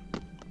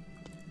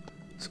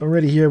 So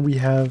already here we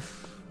have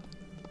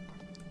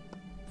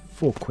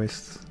 4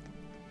 quests.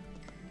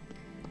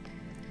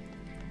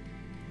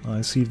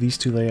 Let's see if these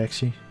two, they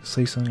actually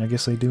say something. I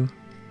guess they do.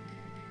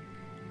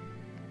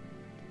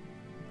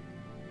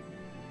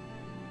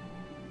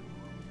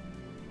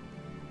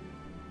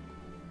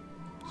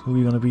 So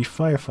we're gonna be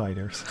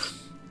firefighters.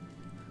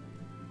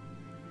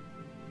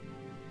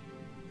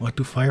 What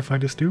do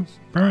firefighters do?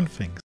 Burn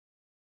things.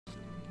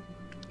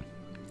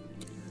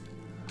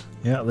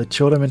 Yeah, the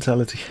Chota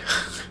mentality.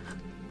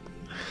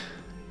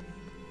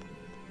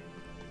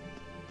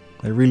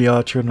 They really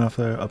are turning off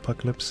the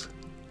apocalypse.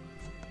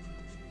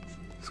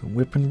 So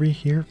weaponry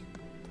here.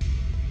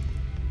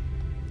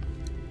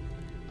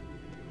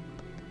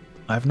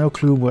 I have no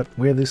clue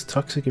where this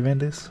toxic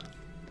event is.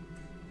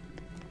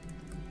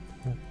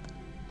 Oh,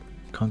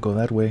 can't go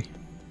that way.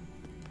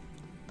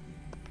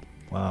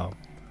 Wow.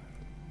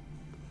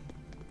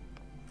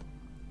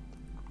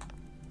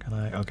 Can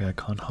I? Okay, I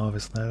can't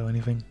harvest that or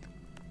anything.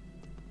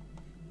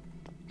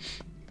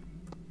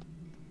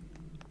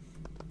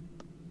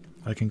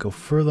 I can go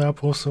further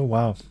up also.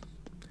 Wow.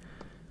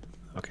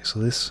 Okay, so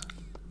this,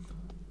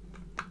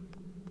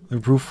 the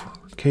roof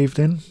caved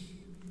in.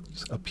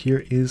 So up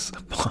here is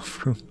a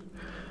bathroom.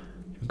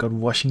 You've got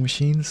washing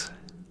machines.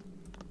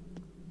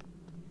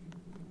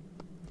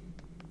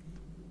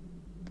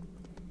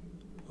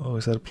 Oh,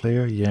 is that a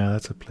player? Yeah,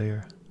 that's a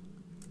player.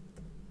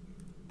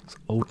 So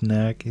Old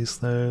Nag is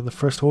the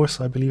first horse,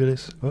 I believe it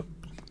is. Oh.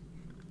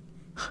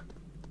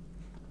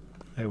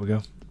 There we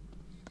go.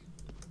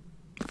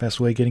 Fast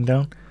way getting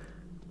down.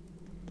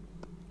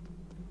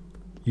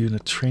 Using a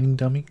training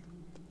dummy.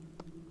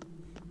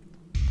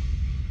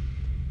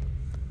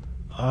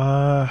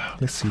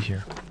 Let's see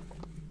here.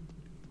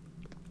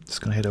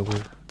 Just gonna head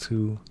over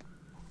to...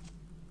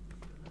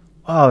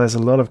 Oh, there's a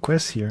lot of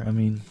quests here. I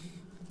mean,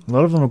 a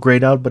lot of them are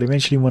grayed out, but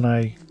eventually when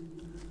I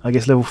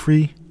guess level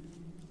 3,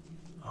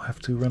 I'll have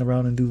to run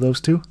around and do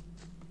those too.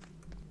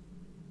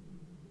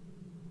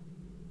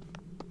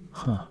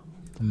 Huh.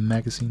 A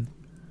magazine.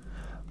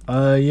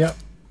 Yeah.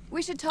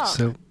 We should talk.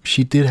 So,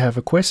 she did have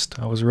a quest,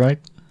 I was right.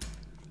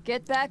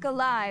 Get back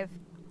alive.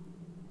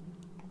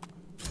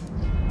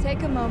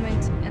 Take a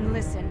moment and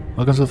listen.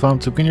 Welcome to the farm.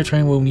 To begin your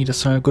training, we'll need a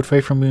sign of good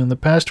faith from you. In the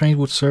past, training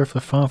would serve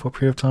the farm for a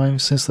period of time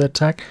since the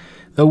attack.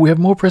 Though we have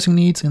more pressing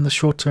needs in the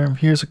short term,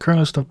 here's a current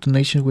list of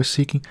donations we're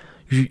seeking.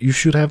 You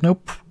should have no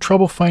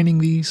trouble finding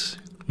these.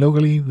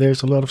 Locally,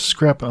 there's a lot of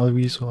scrap and other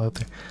resources out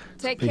there.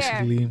 Take so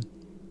basically,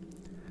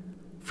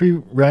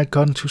 free rad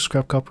cotton, 2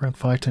 scrap copper, and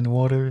 5 tainted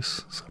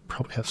waters. So I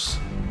probably have...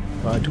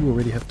 Well, I do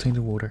already have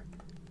tainted water.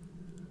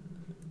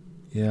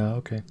 Yeah,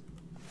 okay.